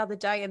school the other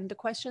day, and the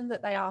question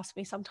that they ask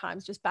me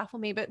sometimes just baffle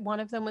me. But one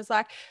of them was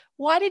like,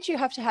 why did you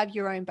have to have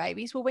your own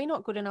babies? Were we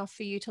not good enough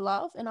for you to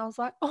love? And I was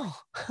like,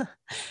 oh.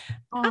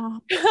 I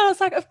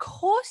was like, of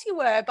course you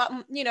were. But,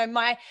 you know,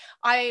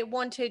 I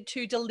wanted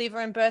to deliver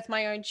and birth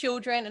my own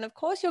children. And of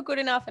course you're good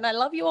enough. And I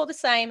love you all the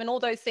same, and all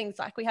those things.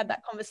 Like, we had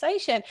that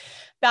conversation.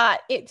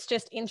 But it's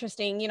just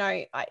interesting, you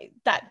know,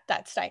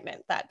 that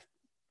statement that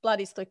blood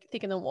is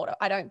thicker than water.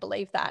 I don't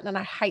believe that. And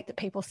I hate that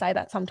people say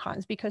that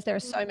sometimes, because there are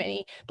so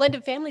many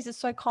blended families is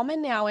so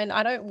common now. And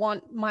I don't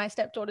want my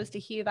stepdaughters to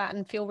hear that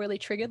and feel really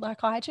triggered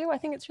like I do. I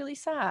think it's really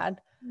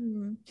sad.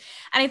 And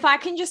if I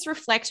can just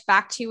reflect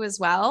back to you as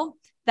well,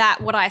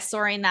 that what I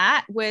saw in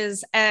that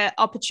was an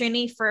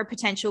opportunity for a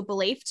potential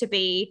belief to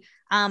be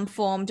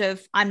formed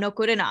of I'm not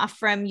good enough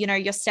from, you know,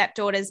 your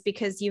stepdaughters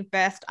because you've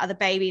birthed other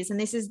babies. And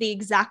this is the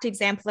exact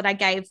example that I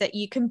gave, that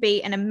you can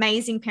be an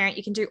amazing parent.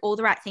 You can do all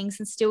the right things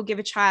and still give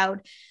a child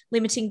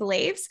limiting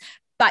beliefs,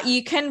 but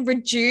you can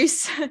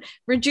reduce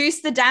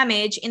the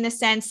damage in the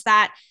sense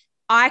that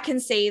I can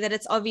see that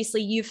it's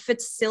obviously you've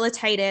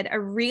facilitated a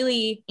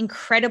really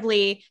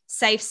incredibly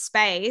safe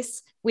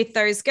space with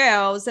those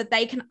girls that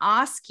they can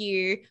ask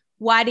you,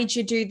 why did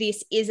you do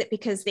this? Is it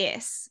because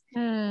this?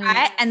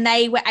 Right. And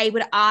they were able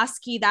to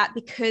ask you that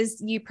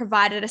because you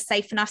provided a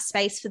safe enough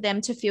space for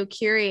them to feel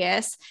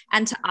curious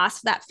and to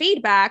ask for that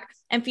feedback,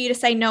 and for you to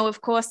say, no, of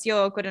course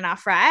you're good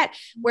enough. Right.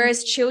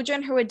 Whereas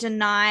children who are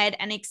denied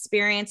an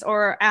experience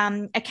or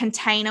a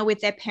container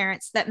with their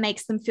parents that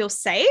makes them feel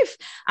safe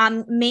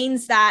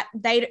means that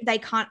they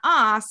can't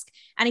ask.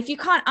 And if you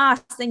can't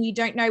ask, then you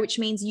don't know, which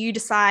means you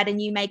decide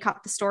and you make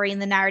up the story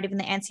and the narrative and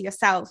the answer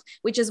yourself,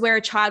 which is where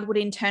a child would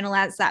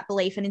internalize that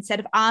belief. And instead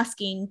of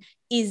asking,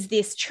 is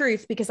this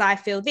truth because I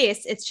feel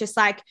this, it's just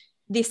like,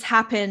 this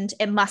happened,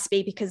 it must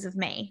be because of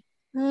me.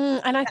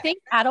 And I think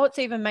adults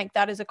even make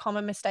that as a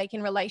common mistake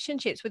in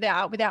relationships with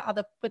our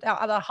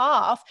other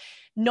half,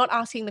 not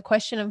asking the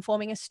question and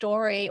forming a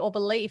story or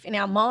belief in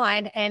our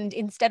mind. And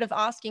instead of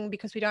asking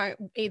because we don't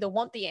either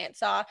want the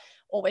answer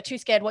or we're too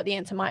scared what the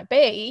answer might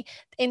be,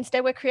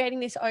 instead we're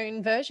creating this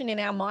own version in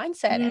our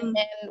mindset, and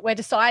then we're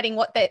deciding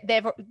what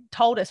they've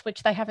told us,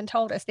 which they haven't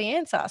told us the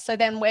answer. So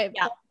then we're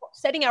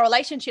setting our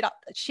relationship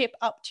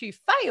up to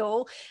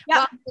fail,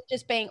 rather than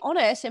just being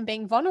honest and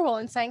being vulnerable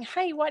and saying,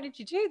 hey, why did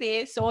you do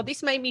this? Or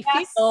this made me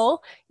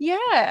feel.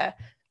 Yeah.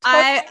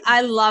 Totally.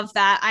 I love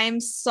that.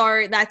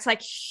 That's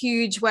like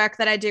huge work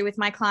that I do with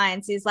my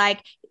clients is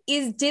like,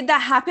 did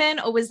that happen,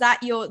 or was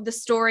that the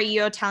story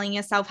you're telling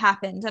yourself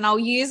happened? And I'll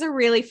use a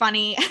really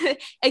funny,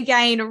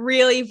 again,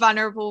 really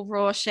vulnerable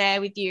raw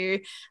share with you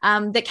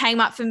that came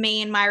up for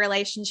me in my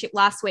relationship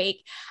last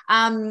week,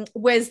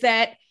 was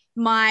that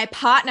my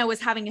partner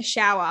was having a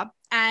shower,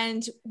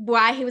 and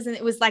why he was in,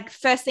 it was like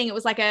first thing, it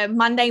was like a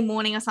Monday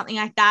morning or something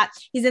like that.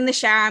 He's in the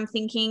shower. I'm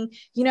thinking,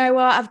 you know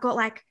what? I've got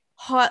like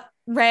hot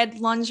red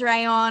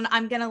lingerie on.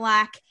 I'm going to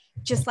like,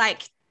 just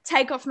like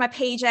take off my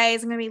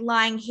PJs. I'm going to be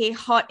lying here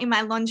hot in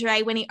my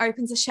lingerie when he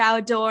opens the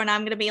shower door, and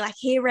I'm going to be like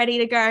here ready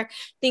to go,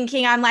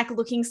 thinking I'm like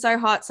looking so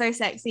hot, so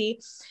sexy.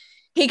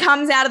 He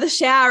comes out of the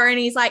shower and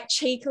he's like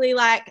cheekily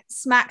like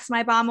smacks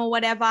my bum or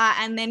whatever,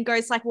 and then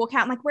goes to like walk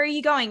out. I'm like, where are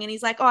you going? And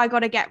he's like, oh, I got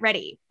to get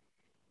ready.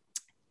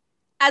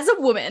 As a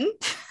woman,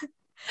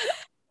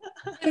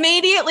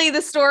 immediately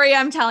the story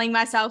I'm telling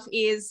myself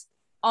is,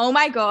 oh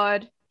my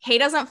God, he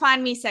doesn't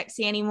find me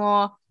sexy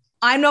anymore.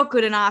 I'm not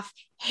good enough.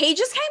 He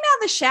just came out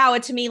of the shower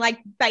to me, like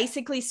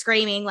basically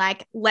screaming,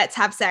 like, let's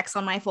have sex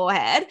on my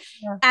forehead.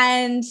 Yeah.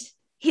 And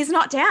he's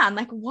not down.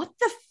 Like, what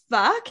the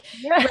fuck?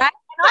 Yeah. Right?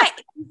 I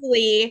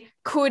easily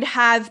could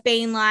have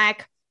been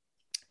like,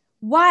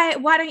 why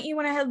don't you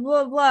want to have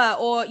blah, blah,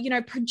 or, you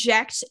know,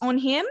 project on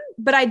him?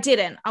 But I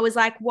didn't. I was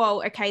like,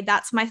 whoa, okay,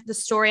 that's the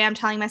story I'm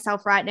telling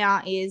myself right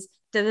now is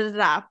da, da, da,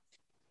 da.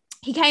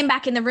 He came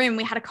back in the room.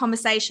 We had a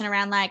conversation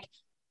around like,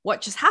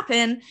 what just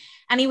happened?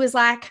 And he was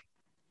like,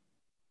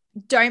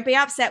 don't be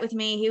upset with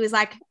me. He was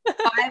like,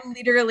 I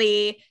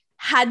literally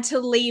had to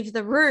leave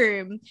the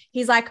room.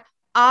 He's like,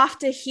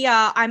 after here,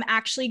 I'm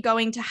actually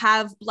going to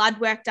have blood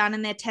work done,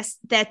 and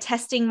they're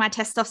testing my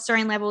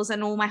testosterone levels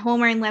and all my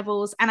hormone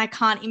levels, and I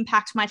can't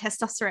impact my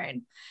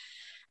testosterone.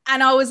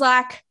 And I was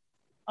like,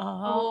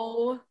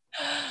 oh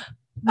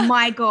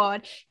my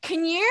God.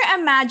 Can you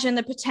imagine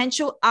the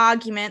potential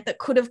argument that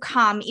could have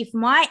come if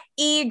my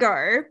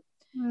ego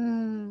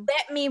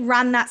let me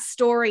run that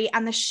story,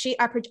 and the shit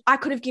I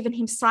could have given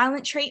him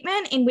silent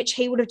treatment, in which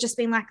he would have just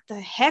been like,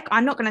 the heck,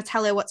 I'm not going to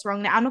tell her what's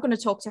wrong now. I'm not going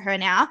to talk to her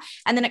now.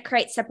 And then it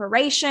creates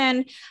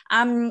separation.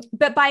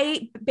 But by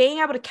being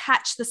able to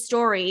catch the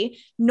story,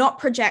 not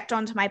project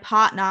onto my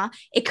partner,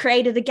 it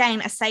created,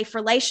 again, a safe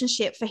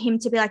relationship for him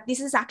to be like, this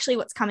is actually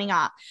what's coming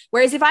up.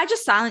 Whereas if I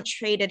just silent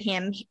treated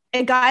him,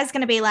 a guy's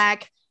going to be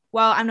like,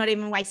 well, I'm not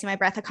even wasting my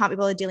breath. I can't be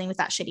bothered dealing with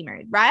that shitty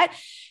mood, right?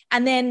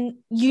 And then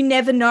you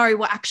never know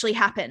what actually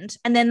happened.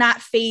 And then that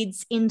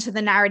feeds into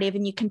the narrative,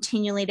 and you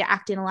continually to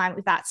act in alignment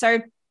with that. So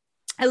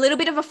a little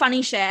bit of a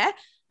funny share,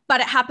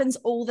 but it happens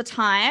all the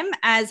time.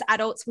 As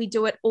adults, we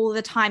do it all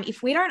the time.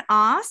 If we don't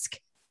ask,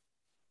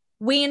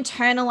 we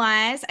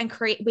internalize and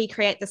we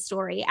create the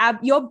story.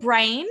 Your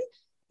brain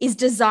is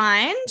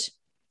designed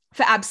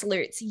for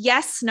absolutes.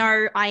 Yes,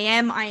 no, I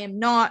am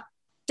not.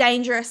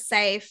 Dangerous,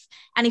 safe.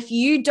 And if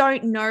you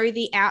don't know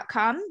the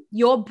outcome,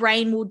 your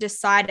brain will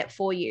decide it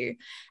for you.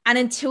 And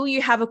until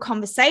you have a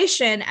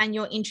conversation and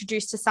you're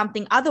introduced to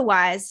something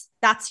otherwise,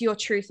 that's your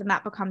truth, and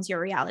that becomes your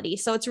reality.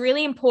 So it's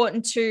really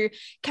important to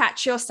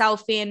catch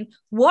yourself in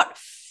what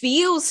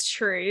feels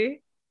true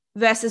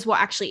versus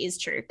what actually is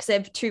true, because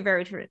they're two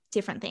very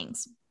different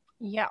things.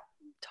 Yeah,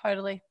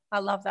 totally. I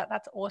love that.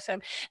 That's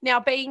awesome. Now,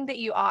 being that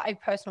you are a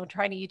personal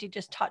trainer, you did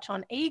just touch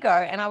on ego,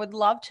 and I would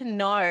love to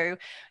know,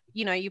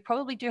 you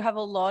probably do have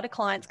a lot of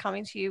clients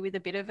coming to you with a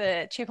bit of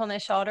a chip on their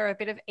shoulder, a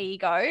bit of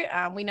ego.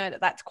 We know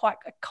that that's quite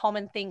a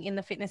common thing in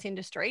the fitness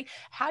industry.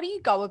 How do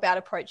you go about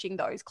approaching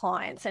those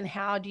clients, and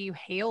how do you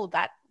heal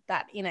that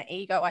inner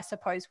ego, I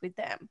suppose, with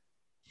them?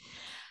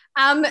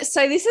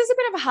 So this is a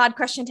bit of a hard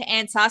question to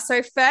answer.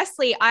 So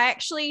firstly, I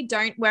actually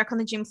don't work on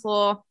the gym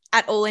floor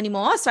at all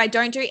anymore. So I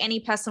don't do any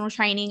personal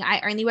training. I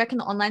only work in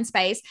the online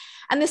space.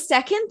 And the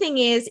second thing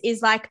is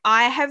like,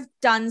 I have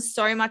done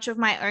so much of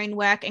my own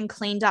work and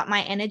cleaned up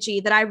my energy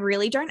that I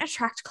really don't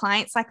attract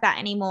clients like that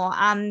anymore.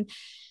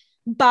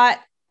 But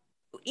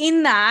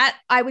in that,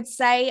 I would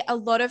say a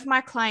lot of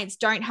my clients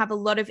don't have a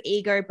lot of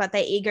ego, but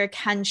their ego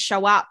can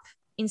show up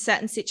in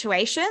certain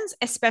situations,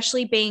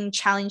 especially being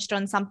challenged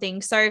on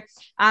something. So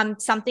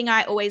something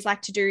I always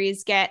like to do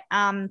is get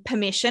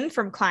permission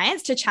from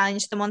clients to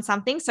challenge them on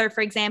something. So for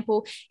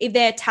example, if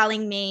they're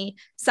telling me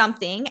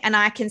something and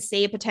I can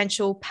see a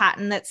potential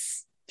pattern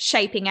that's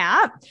shaping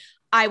out,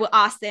 I will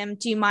ask them,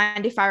 do you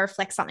mind if I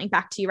reflect something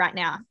back to you right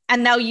now?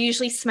 And they'll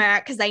usually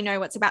smirk because they know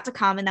what's about to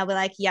come, and they'll be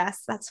like,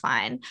 yes, that's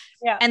fine.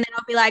 Yeah. And then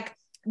I'll be like,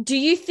 do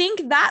you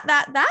think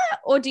that,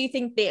 or do you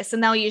think this?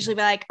 And they'll usually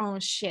be like, oh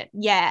shit,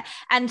 yeah.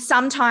 And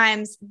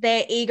sometimes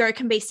their ego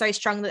can be so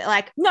strong that they're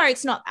like, no,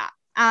 it's not that.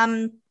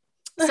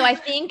 So I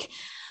think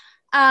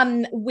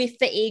with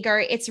the ego,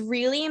 it's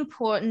really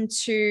important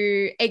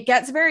it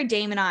gets very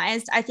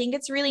demonized. I think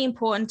it's really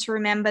important to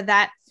remember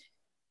that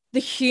the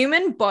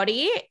human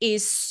body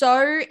is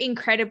so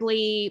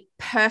incredibly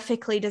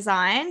perfectly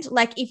designed.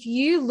 Like if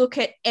you look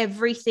at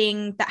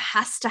everything that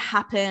has to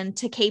happen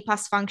to keep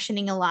us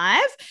functioning alive,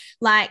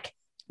 like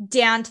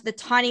down to the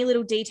tiny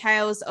little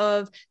details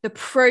of the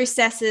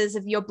processes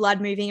of your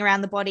blood moving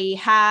around the body,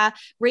 how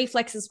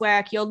reflexes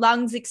work, your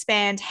lungs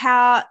expand,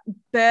 how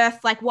birth,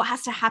 like what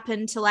has to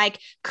happen to like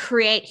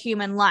create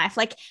human life.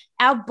 Like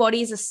our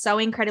bodies are so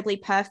incredibly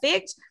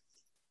perfect.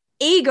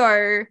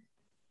 Ego,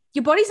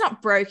 your body's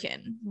not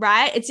broken,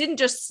 right? It didn't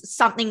just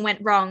something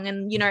went wrong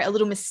and, a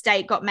little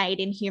mistake got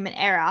made in human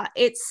error.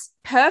 It's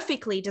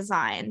perfectly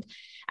designed.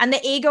 And the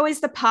ego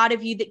is the part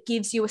of you that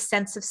gives you a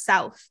sense of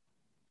self.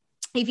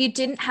 If you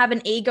didn't have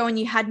an ego and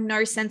you had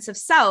no sense of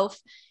self,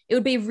 it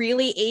would be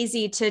really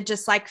easy to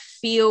just like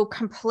feel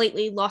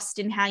completely lost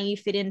in how you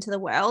fit into the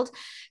world.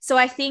 So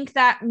I think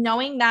that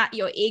knowing that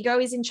your ego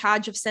is in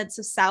charge of sense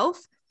of self,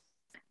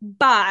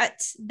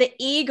 but the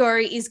ego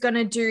is going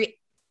to do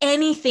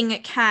anything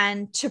it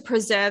can to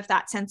preserve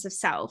that sense of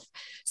self.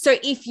 So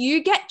if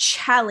you get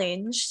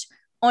challenged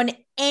on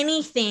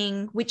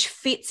anything which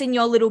fits in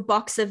your little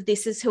box of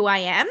this is who I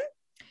am,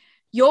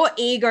 your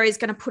ego is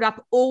going to put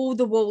up all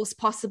the walls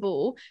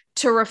possible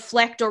to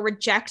reflect or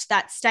reject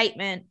that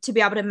statement to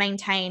be able to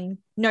maintain,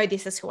 no,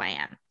 this is who I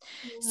am.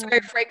 Mm. So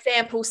for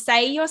example,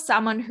 say you're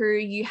someone who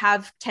you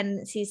have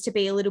tendencies to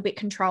be a little bit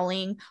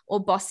controlling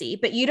or bossy,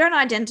 but you don't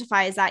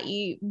identify as that.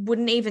 You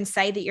wouldn't even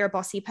say that you're a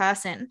bossy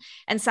person.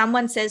 And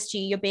someone says to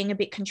you, you're being a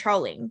bit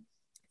controlling.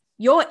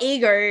 Your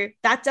ego,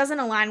 that doesn't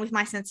align with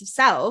my sense of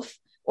self,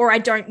 or I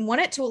don't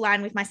want it to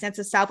align with my sense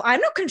of self.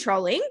 I'm not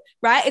controlling,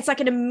 right? It's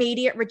like an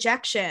immediate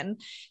rejection.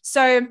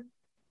 So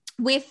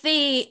with the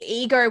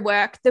ego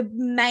work, the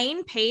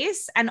main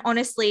piece, and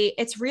honestly,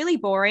 it's really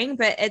boring,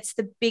 but it's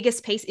the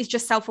biggest piece, is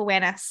just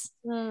self-awareness.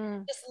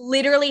 Just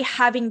literally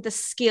having the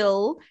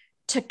skill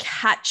to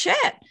catch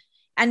it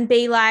and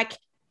be like,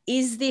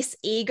 is this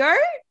ego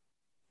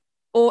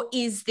or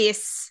is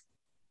this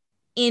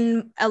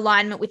in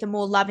alignment with a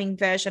more loving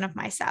version of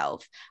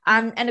myself?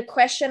 And a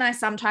question I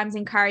sometimes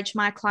encourage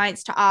my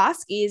clients to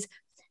ask is,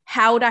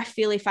 how would I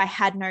feel if I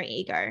had no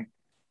ego?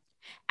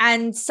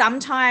 And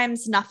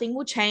sometimes nothing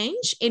will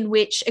change, in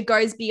which it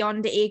goes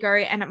beyond the ego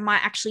and it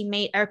might actually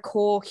meet a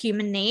core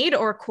human need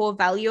or a core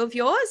value of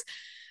yours.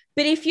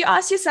 But if you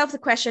ask yourself the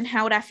question,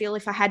 how would I feel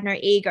if I had no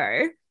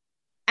ego?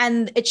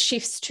 And it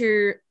shifts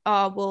to,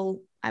 oh, well,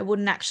 I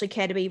wouldn't actually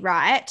care to be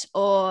right,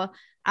 or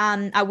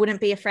I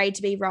wouldn't be afraid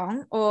to be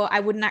wrong, or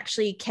I wouldn't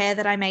actually care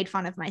that I made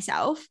fun of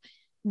myself,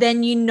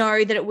 then you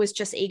know that it was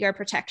just ego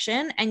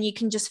protection, and you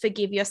can just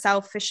forgive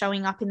yourself for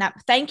showing up in that.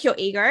 Thank your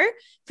ego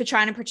for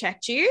trying to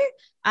protect you.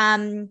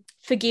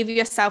 Forgive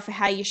yourself for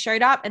how you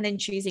showed up, and then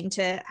choosing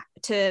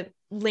to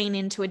lean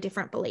into a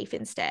different belief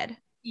instead.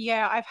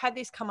 Yeah, I've had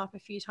this come up a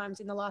few times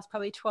in the last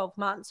probably 12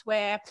 months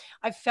where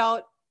I've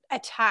felt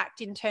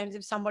attacked in terms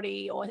of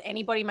somebody or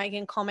anybody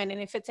making a comment,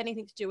 and if it's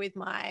anything to do with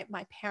my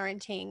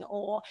parenting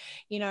or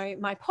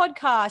my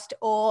podcast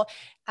or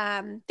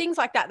things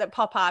like that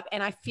pop up,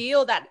 and I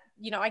feel that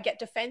I get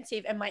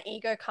defensive and my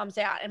ego comes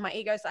out, and my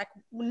ego's like,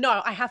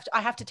 no, I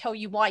have to tell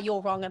you why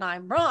you're wrong and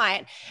I'm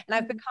right. And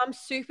I've become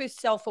super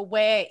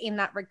self-aware in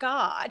that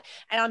regard,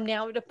 and I'm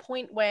now at a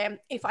point where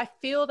if I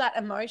feel that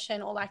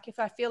emotion, or like if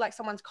I feel like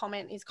someone's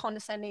comment is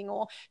condescending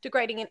or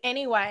degrading in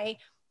any way,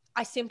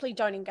 I simply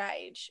don't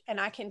engage, and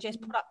I can just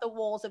put up the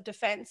walls of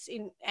defense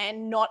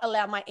and not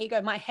allow my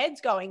ego, my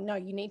head's going, no,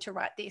 you need to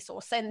write this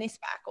or send this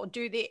back or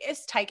do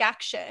this, take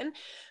action.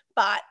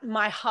 But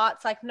my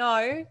heart's like,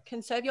 no,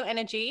 conserve your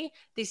energy.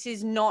 This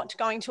is not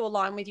going to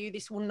align with you.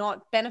 This will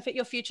not benefit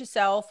your future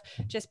self.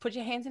 Just put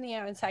your hands in the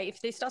air and say, if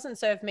this doesn't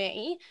serve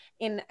me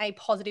in a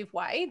positive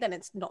way, then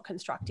it's not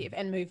constructive,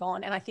 and move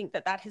on. And I think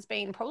that has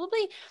been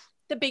probably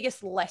the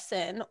biggest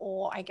lesson,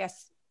 or I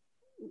guess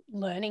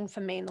learning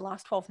for me in the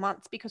last 12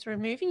 months, because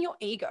removing your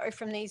ego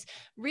from these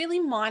really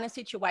minor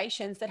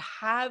situations that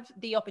have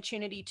the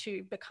opportunity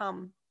to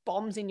become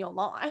bombs in your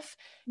life,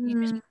 you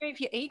just remove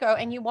your ego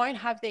and you won't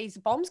have these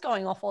bombs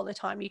going off all the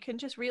time. You can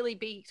just really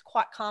be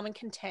quite calm and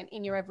content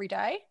in your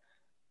everyday.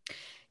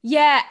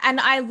 Yeah. And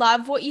I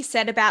love what you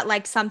said about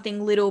like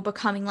something little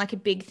becoming like a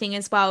big thing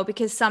as well,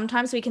 because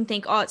sometimes we can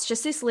think, oh, it's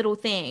just this little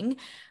thing,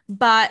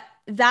 but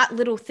that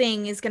little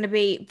thing is going to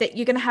be that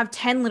you're going to have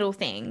 10 little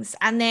things.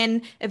 And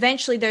then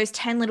eventually those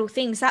 10 little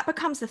things, that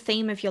becomes the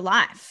theme of your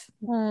life.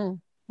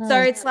 So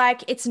it's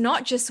like, it's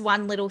not just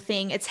one little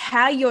thing. It's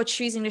how you're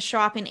choosing to show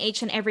up in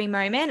each and every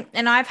moment.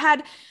 And I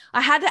had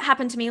that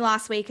happen to me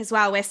last week as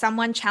well, where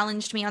someone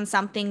challenged me on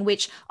something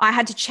which I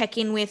had to check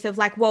in with of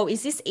like, whoa,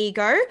 is this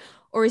ego?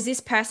 Or is this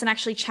person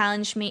actually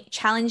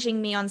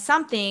challenging me on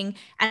something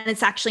and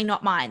it's actually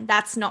not mine?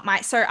 That's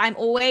not so I'm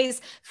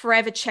always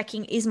forever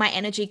checking, is my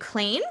energy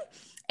clean?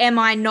 Am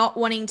I not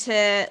wanting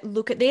to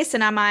look at this?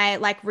 And am I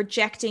like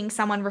rejecting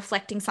someone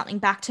reflecting something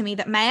back to me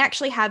that may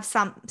actually have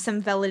some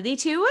validity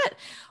to it?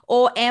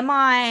 Or am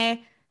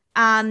I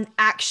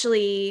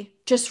actually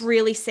just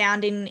really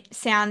sound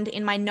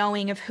in my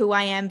knowing of who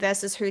I am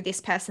versus who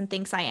this person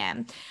thinks I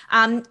am?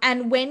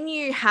 And when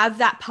you have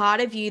that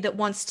part of you that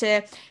wants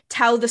to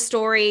tell the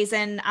stories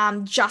and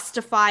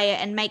justify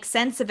it and make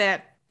sense of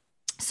it,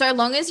 so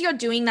long as you're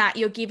doing that,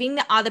 you're giving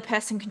the other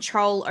person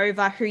control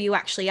over who you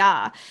actually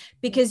are,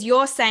 because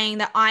you're saying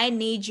that I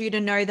need you to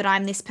know that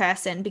I'm this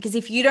person, because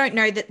if you don't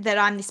know that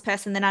I'm this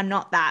person, then I'm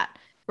not that,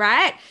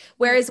 right?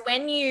 Whereas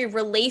when you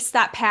release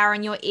that power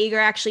and your ego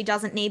actually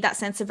doesn't need that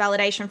sense of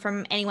validation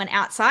from anyone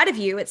outside of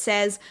you, it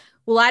says,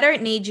 well, I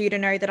don't need you to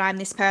know that I'm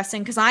this person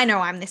because I know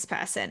I'm this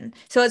person.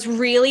 So it's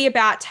really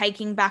about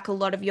taking back a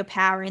lot of your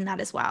power in that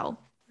as well.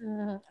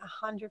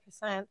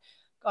 100%.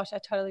 Gosh, I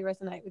totally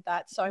resonate with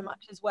that so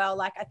much as well.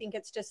 Like, I think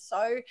it's just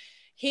so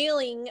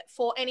healing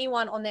for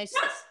anyone on their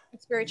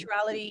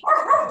spirituality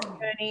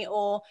journey,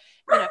 or,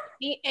 you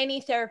know, any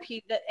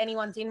therapy that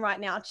anyone's in right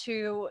now,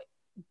 to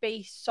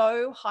be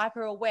so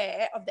hyper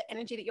aware of the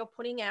energy that you're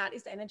putting out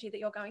is the energy that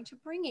you're going to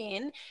bring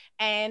in.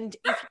 And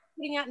if you're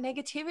putting out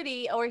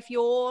negativity, or if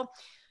you're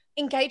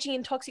engaging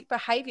in toxic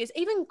behaviors,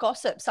 even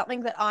gossip,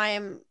 something that I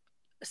am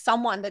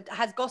someone that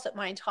has gossiped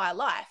my entire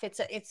life.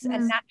 It's a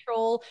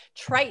natural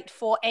trait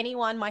for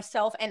anyone,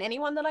 myself and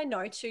anyone that I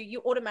know, to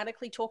you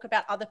automatically talk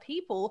about other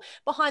people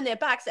behind their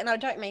backs. And I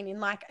don't mean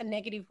in like a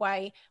negative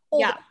way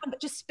all the time,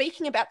 but just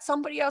speaking about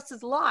somebody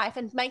else's life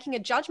and making a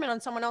judgment on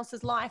someone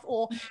else's life,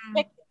 or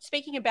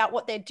speaking about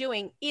what they're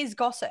doing, is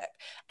gossip.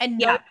 And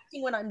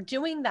noticing when I'm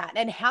doing that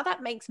and how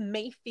that makes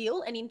me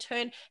feel, and in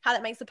turn how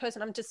that makes the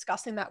person I'm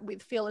discussing that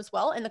with feel as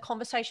well, and the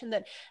conversation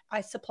that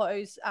I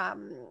suppose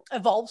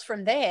evolves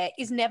from there,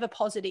 is never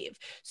positive.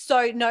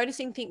 So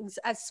noticing things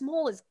as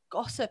small as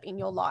gossip in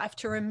your life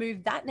to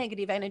remove that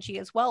negative energy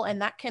as well,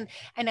 and that can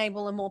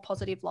enable a more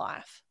positive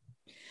life.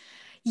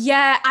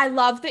 Yeah, I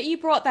love that you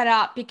brought that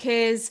up,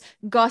 because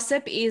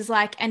gossip is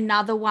like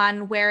another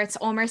one where it's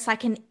almost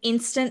like an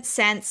instant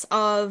sense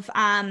of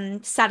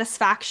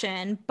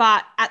satisfaction,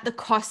 but at the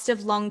cost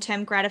of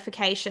long-term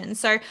gratification.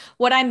 So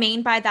what I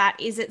mean by that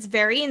is it's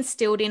very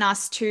instilled in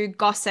us to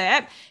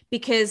gossip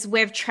because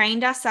we've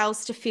trained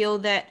ourselves to feel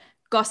that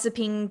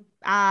gossiping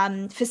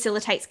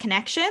facilitates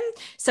connection.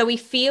 So we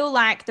feel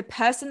like the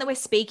person that we're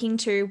speaking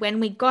to, when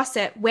we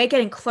gossip, we're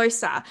getting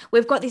closer.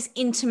 We've got this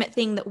intimate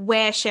thing that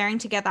we're sharing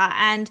together.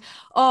 And,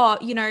 oh,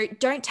 you know,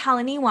 don't tell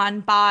anyone,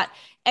 but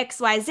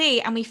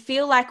XYZ. And we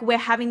feel like we're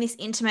having this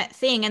intimate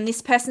thing, and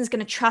this person's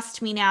going to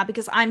trust me now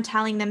because I'm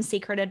telling them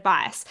secret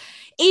advice.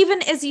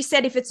 Even as you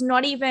said, if it's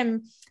not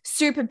even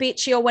super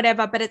bitchy or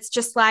whatever, but it's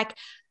just like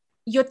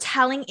you're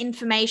telling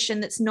information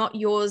that's not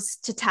yours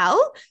to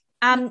tell.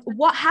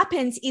 What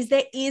happens is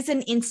there is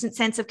an instant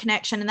sense of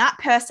connection, and that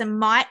person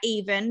might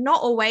even, not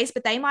always,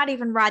 but they might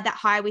even ride that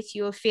high with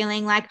you of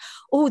feeling like,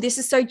 oh, this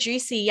is so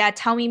juicy. Yeah,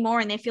 tell me more.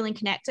 And they're feeling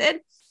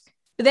connected.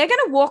 But they're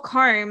going to walk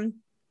home,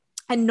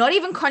 and not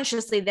even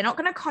consciously, they're not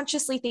going to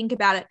consciously think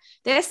about it.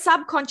 Their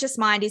subconscious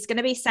mind is going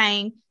to be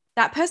saying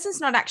that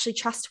person's not actually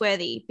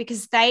trustworthy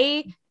because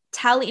they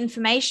tell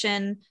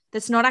information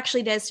that's not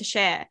actually theirs to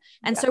share.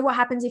 And so what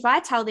happens if I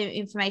tell them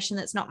information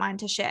that's not mine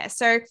to share?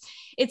 So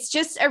it's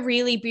just a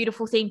really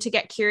beautiful thing to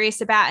get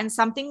curious about. And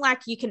something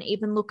like you can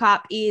even look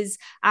up is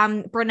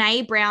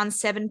Brene Brown's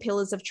 7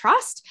 Pillars of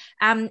Trust.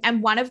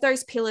 And one of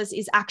those pillars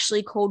is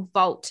actually called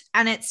Vault.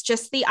 And it's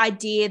just the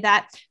idea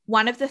that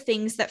one of the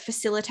things that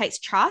facilitates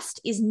trust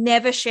is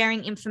never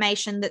sharing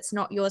information that's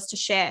not yours to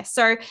share.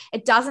 So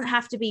it doesn't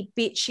have to be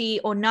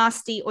bitchy or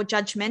nasty or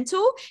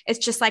judgmental. It's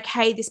just like,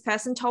 hey, this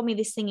person told me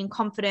this thing in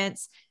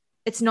confidence.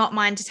 It's not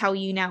mine to tell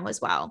you now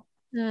as well.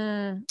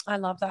 I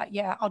love that.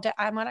 Yeah,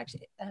 I might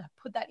actually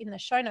put that in the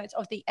show notes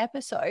of the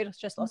episode. I've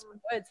just lost my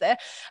words there.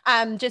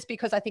 Just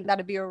because I think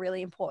that'd be a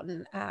really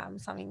important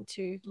something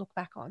to look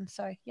back on.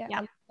 So yeah,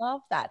 I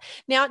love that.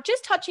 Now,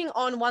 just touching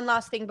on one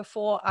last thing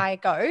before I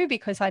go,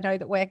 because I know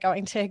that we're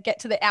going to get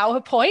to the hour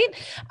point.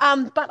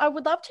 But I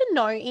would love to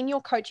know, in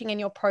your coaching and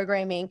your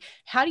programming,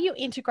 how do you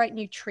integrate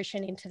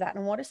nutrition into that,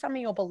 and what are some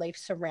of your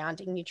beliefs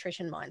surrounding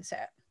nutrition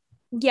mindset?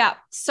 Yeah.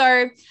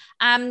 So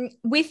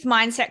with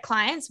mindset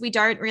clients, we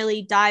don't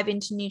really dive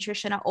into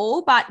nutrition at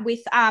all, but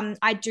with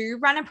I do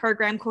run a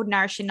program called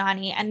Nourish in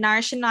 90, and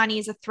Nourish in 90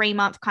 is a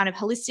 3-month kind of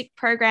holistic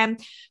program.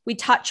 We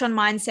touch on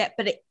mindset,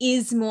 but it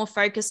is more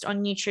focused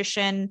on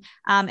nutrition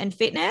and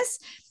fitness.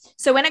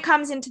 So when it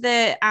comes into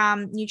the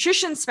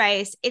nutrition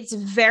space, it's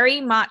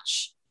very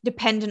much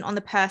dependent on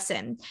the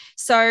person.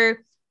 So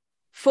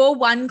for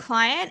one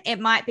client, it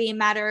might be a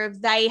matter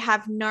of they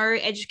have no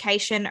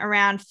education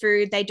around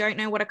food. They don't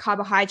know what a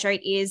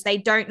carbohydrate is. They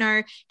don't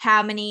know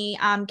how many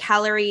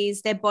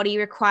calories their body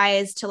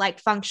requires to like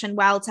function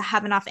well, to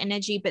have enough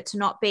energy, but to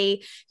not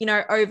be,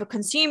 over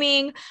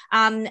consuming.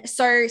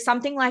 So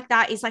something like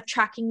that is like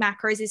tracking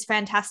macros is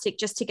fantastic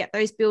just to get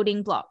those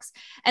building blocks.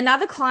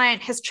 Another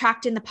client has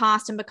tracked in the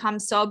past and become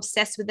so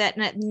obsessed with it,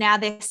 and now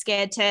they're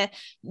scared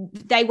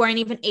they won't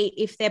even eat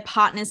if their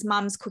partner's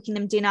mum's cooking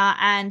them dinner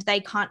and they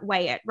can't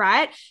weigh it,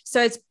 right?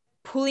 So it's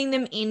pulling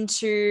them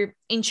into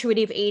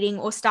intuitive eating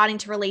or starting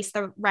to release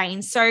the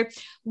reins. So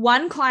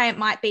one client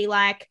might be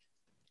like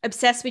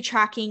obsessed with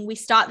tracking. We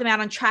start them out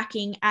on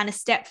tracking, and a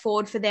step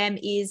forward for them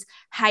is,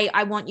 hey,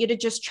 I want you to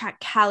just track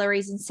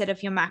calories instead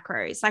of your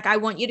macros. Like, I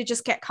want you to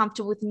just get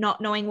comfortable with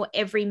not knowing what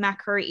every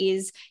macro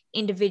is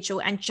individual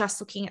and just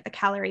looking at the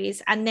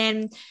calories. And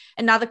then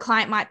another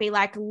client might be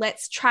like,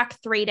 let's track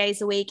 3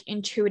 days a week,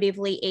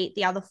 intuitively eat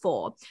the other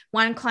 4.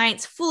 One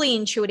client's fully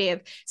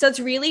intuitive. So it's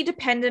really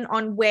dependent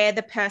on where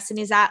the person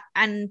is at,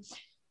 and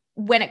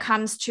when it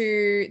comes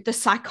to the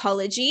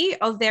psychology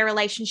of their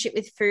relationship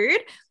with food.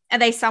 Are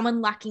they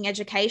someone lacking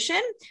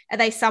education? Are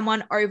they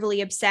someone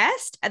overly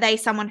obsessed? Are they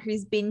someone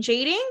who's binge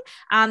eating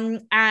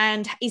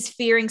and is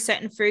fearing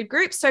certain food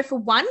groups? So for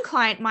one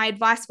client, my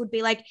advice would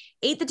be like,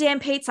 eat the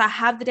damn pizza,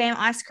 have the damn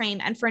ice cream.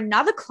 And for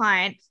another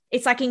client,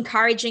 it's like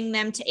encouraging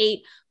them to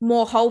eat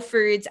more whole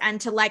foods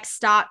and to like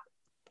start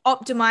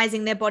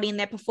optimizing their body and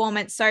their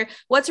performance. So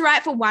what's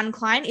right for one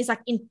client is like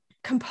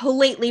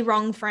completely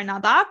wrong for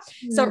another.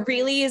 So it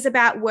really is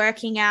about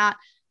working out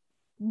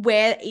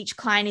where each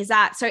client is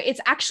at. So it's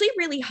actually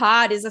really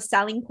hard as a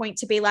selling point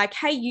to be like,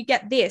 hey, you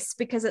get this,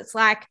 because it's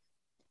like,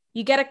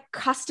 you get a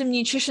custom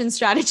nutrition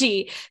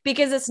strategy,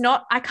 because it's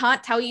not, I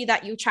can't tell you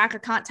that you'll track. I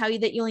can't tell you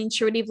that you'll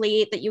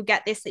intuitively eat, that you'll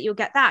get this, that you'll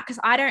get that, because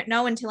I don't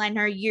know until I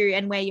know you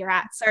and where you're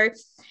at. So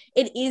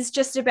it is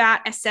just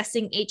about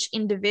assessing each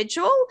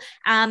individual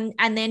and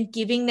then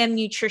giving them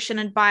nutrition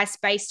advice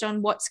based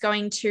on what's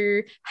going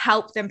to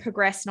help them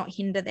progress, not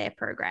hinder their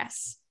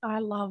progress. I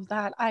love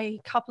that. A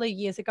couple of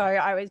years ago,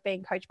 I was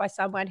being coached by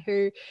someone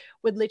who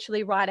would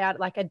literally write out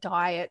like a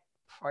diet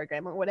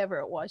program or whatever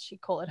it was. She'd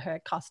call it her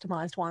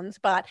customized ones,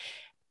 but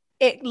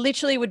it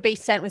literally would be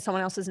sent with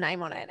someone else's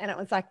name on it. And it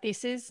was like,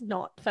 this is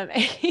not for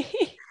me.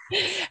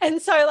 And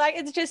so like,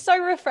 it's just so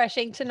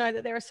refreshing to know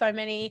that there are so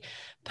many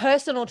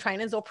personal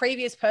trainers or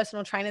previous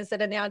personal trainers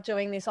that are now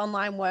doing this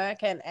online work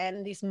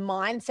and this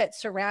mindset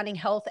surrounding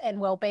health and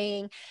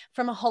well-being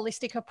from a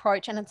holistic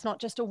approach. And it's not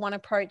just a one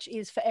approach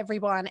is for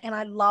everyone. And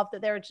I love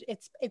that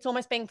it's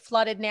almost being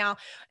flooded now.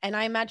 And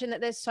I imagine that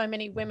there's so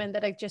many women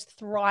that are just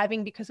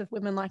thriving because of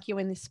women like you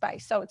in this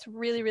space. So it's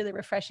really, really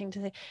refreshing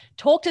to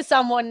talk to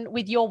someone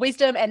with your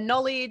wisdom and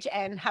knowledge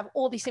and have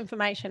all this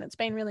information. It's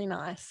been really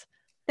nice.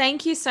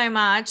 Thank you so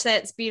much.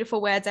 That's beautiful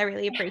words. I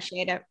really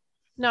appreciate it.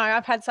 No,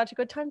 I've had such a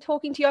good time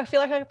talking to you. I feel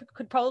like I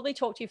could probably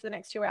talk to you for the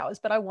next 2 hours,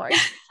 but I won't.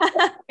 So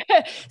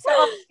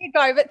I'll let you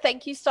go. But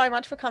thank you so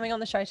much for coming on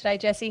the show today,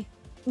 Jessie.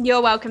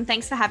 You're welcome.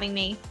 Thanks for having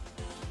me.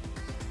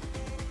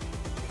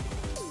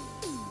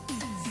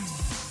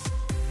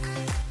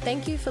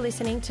 Thank you for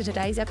listening to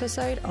today's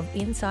episode of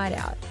Inside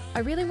Out. I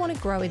really want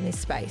to grow in this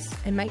space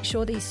and make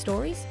sure these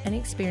stories and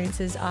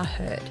experiences are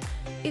heard.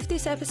 If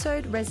this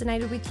episode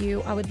resonated with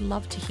you, I would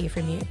love to hear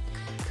from you.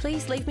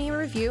 Please leave me a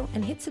review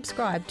and hit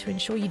subscribe to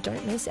ensure you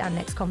don't miss our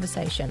next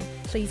conversation.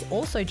 Please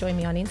also join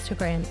me on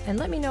Instagram and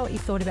let me know what you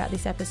thought about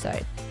this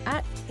episode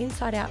at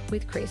Inside Out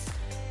with Chris.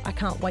 I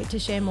can't wait to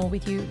share more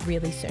with you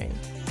really soon.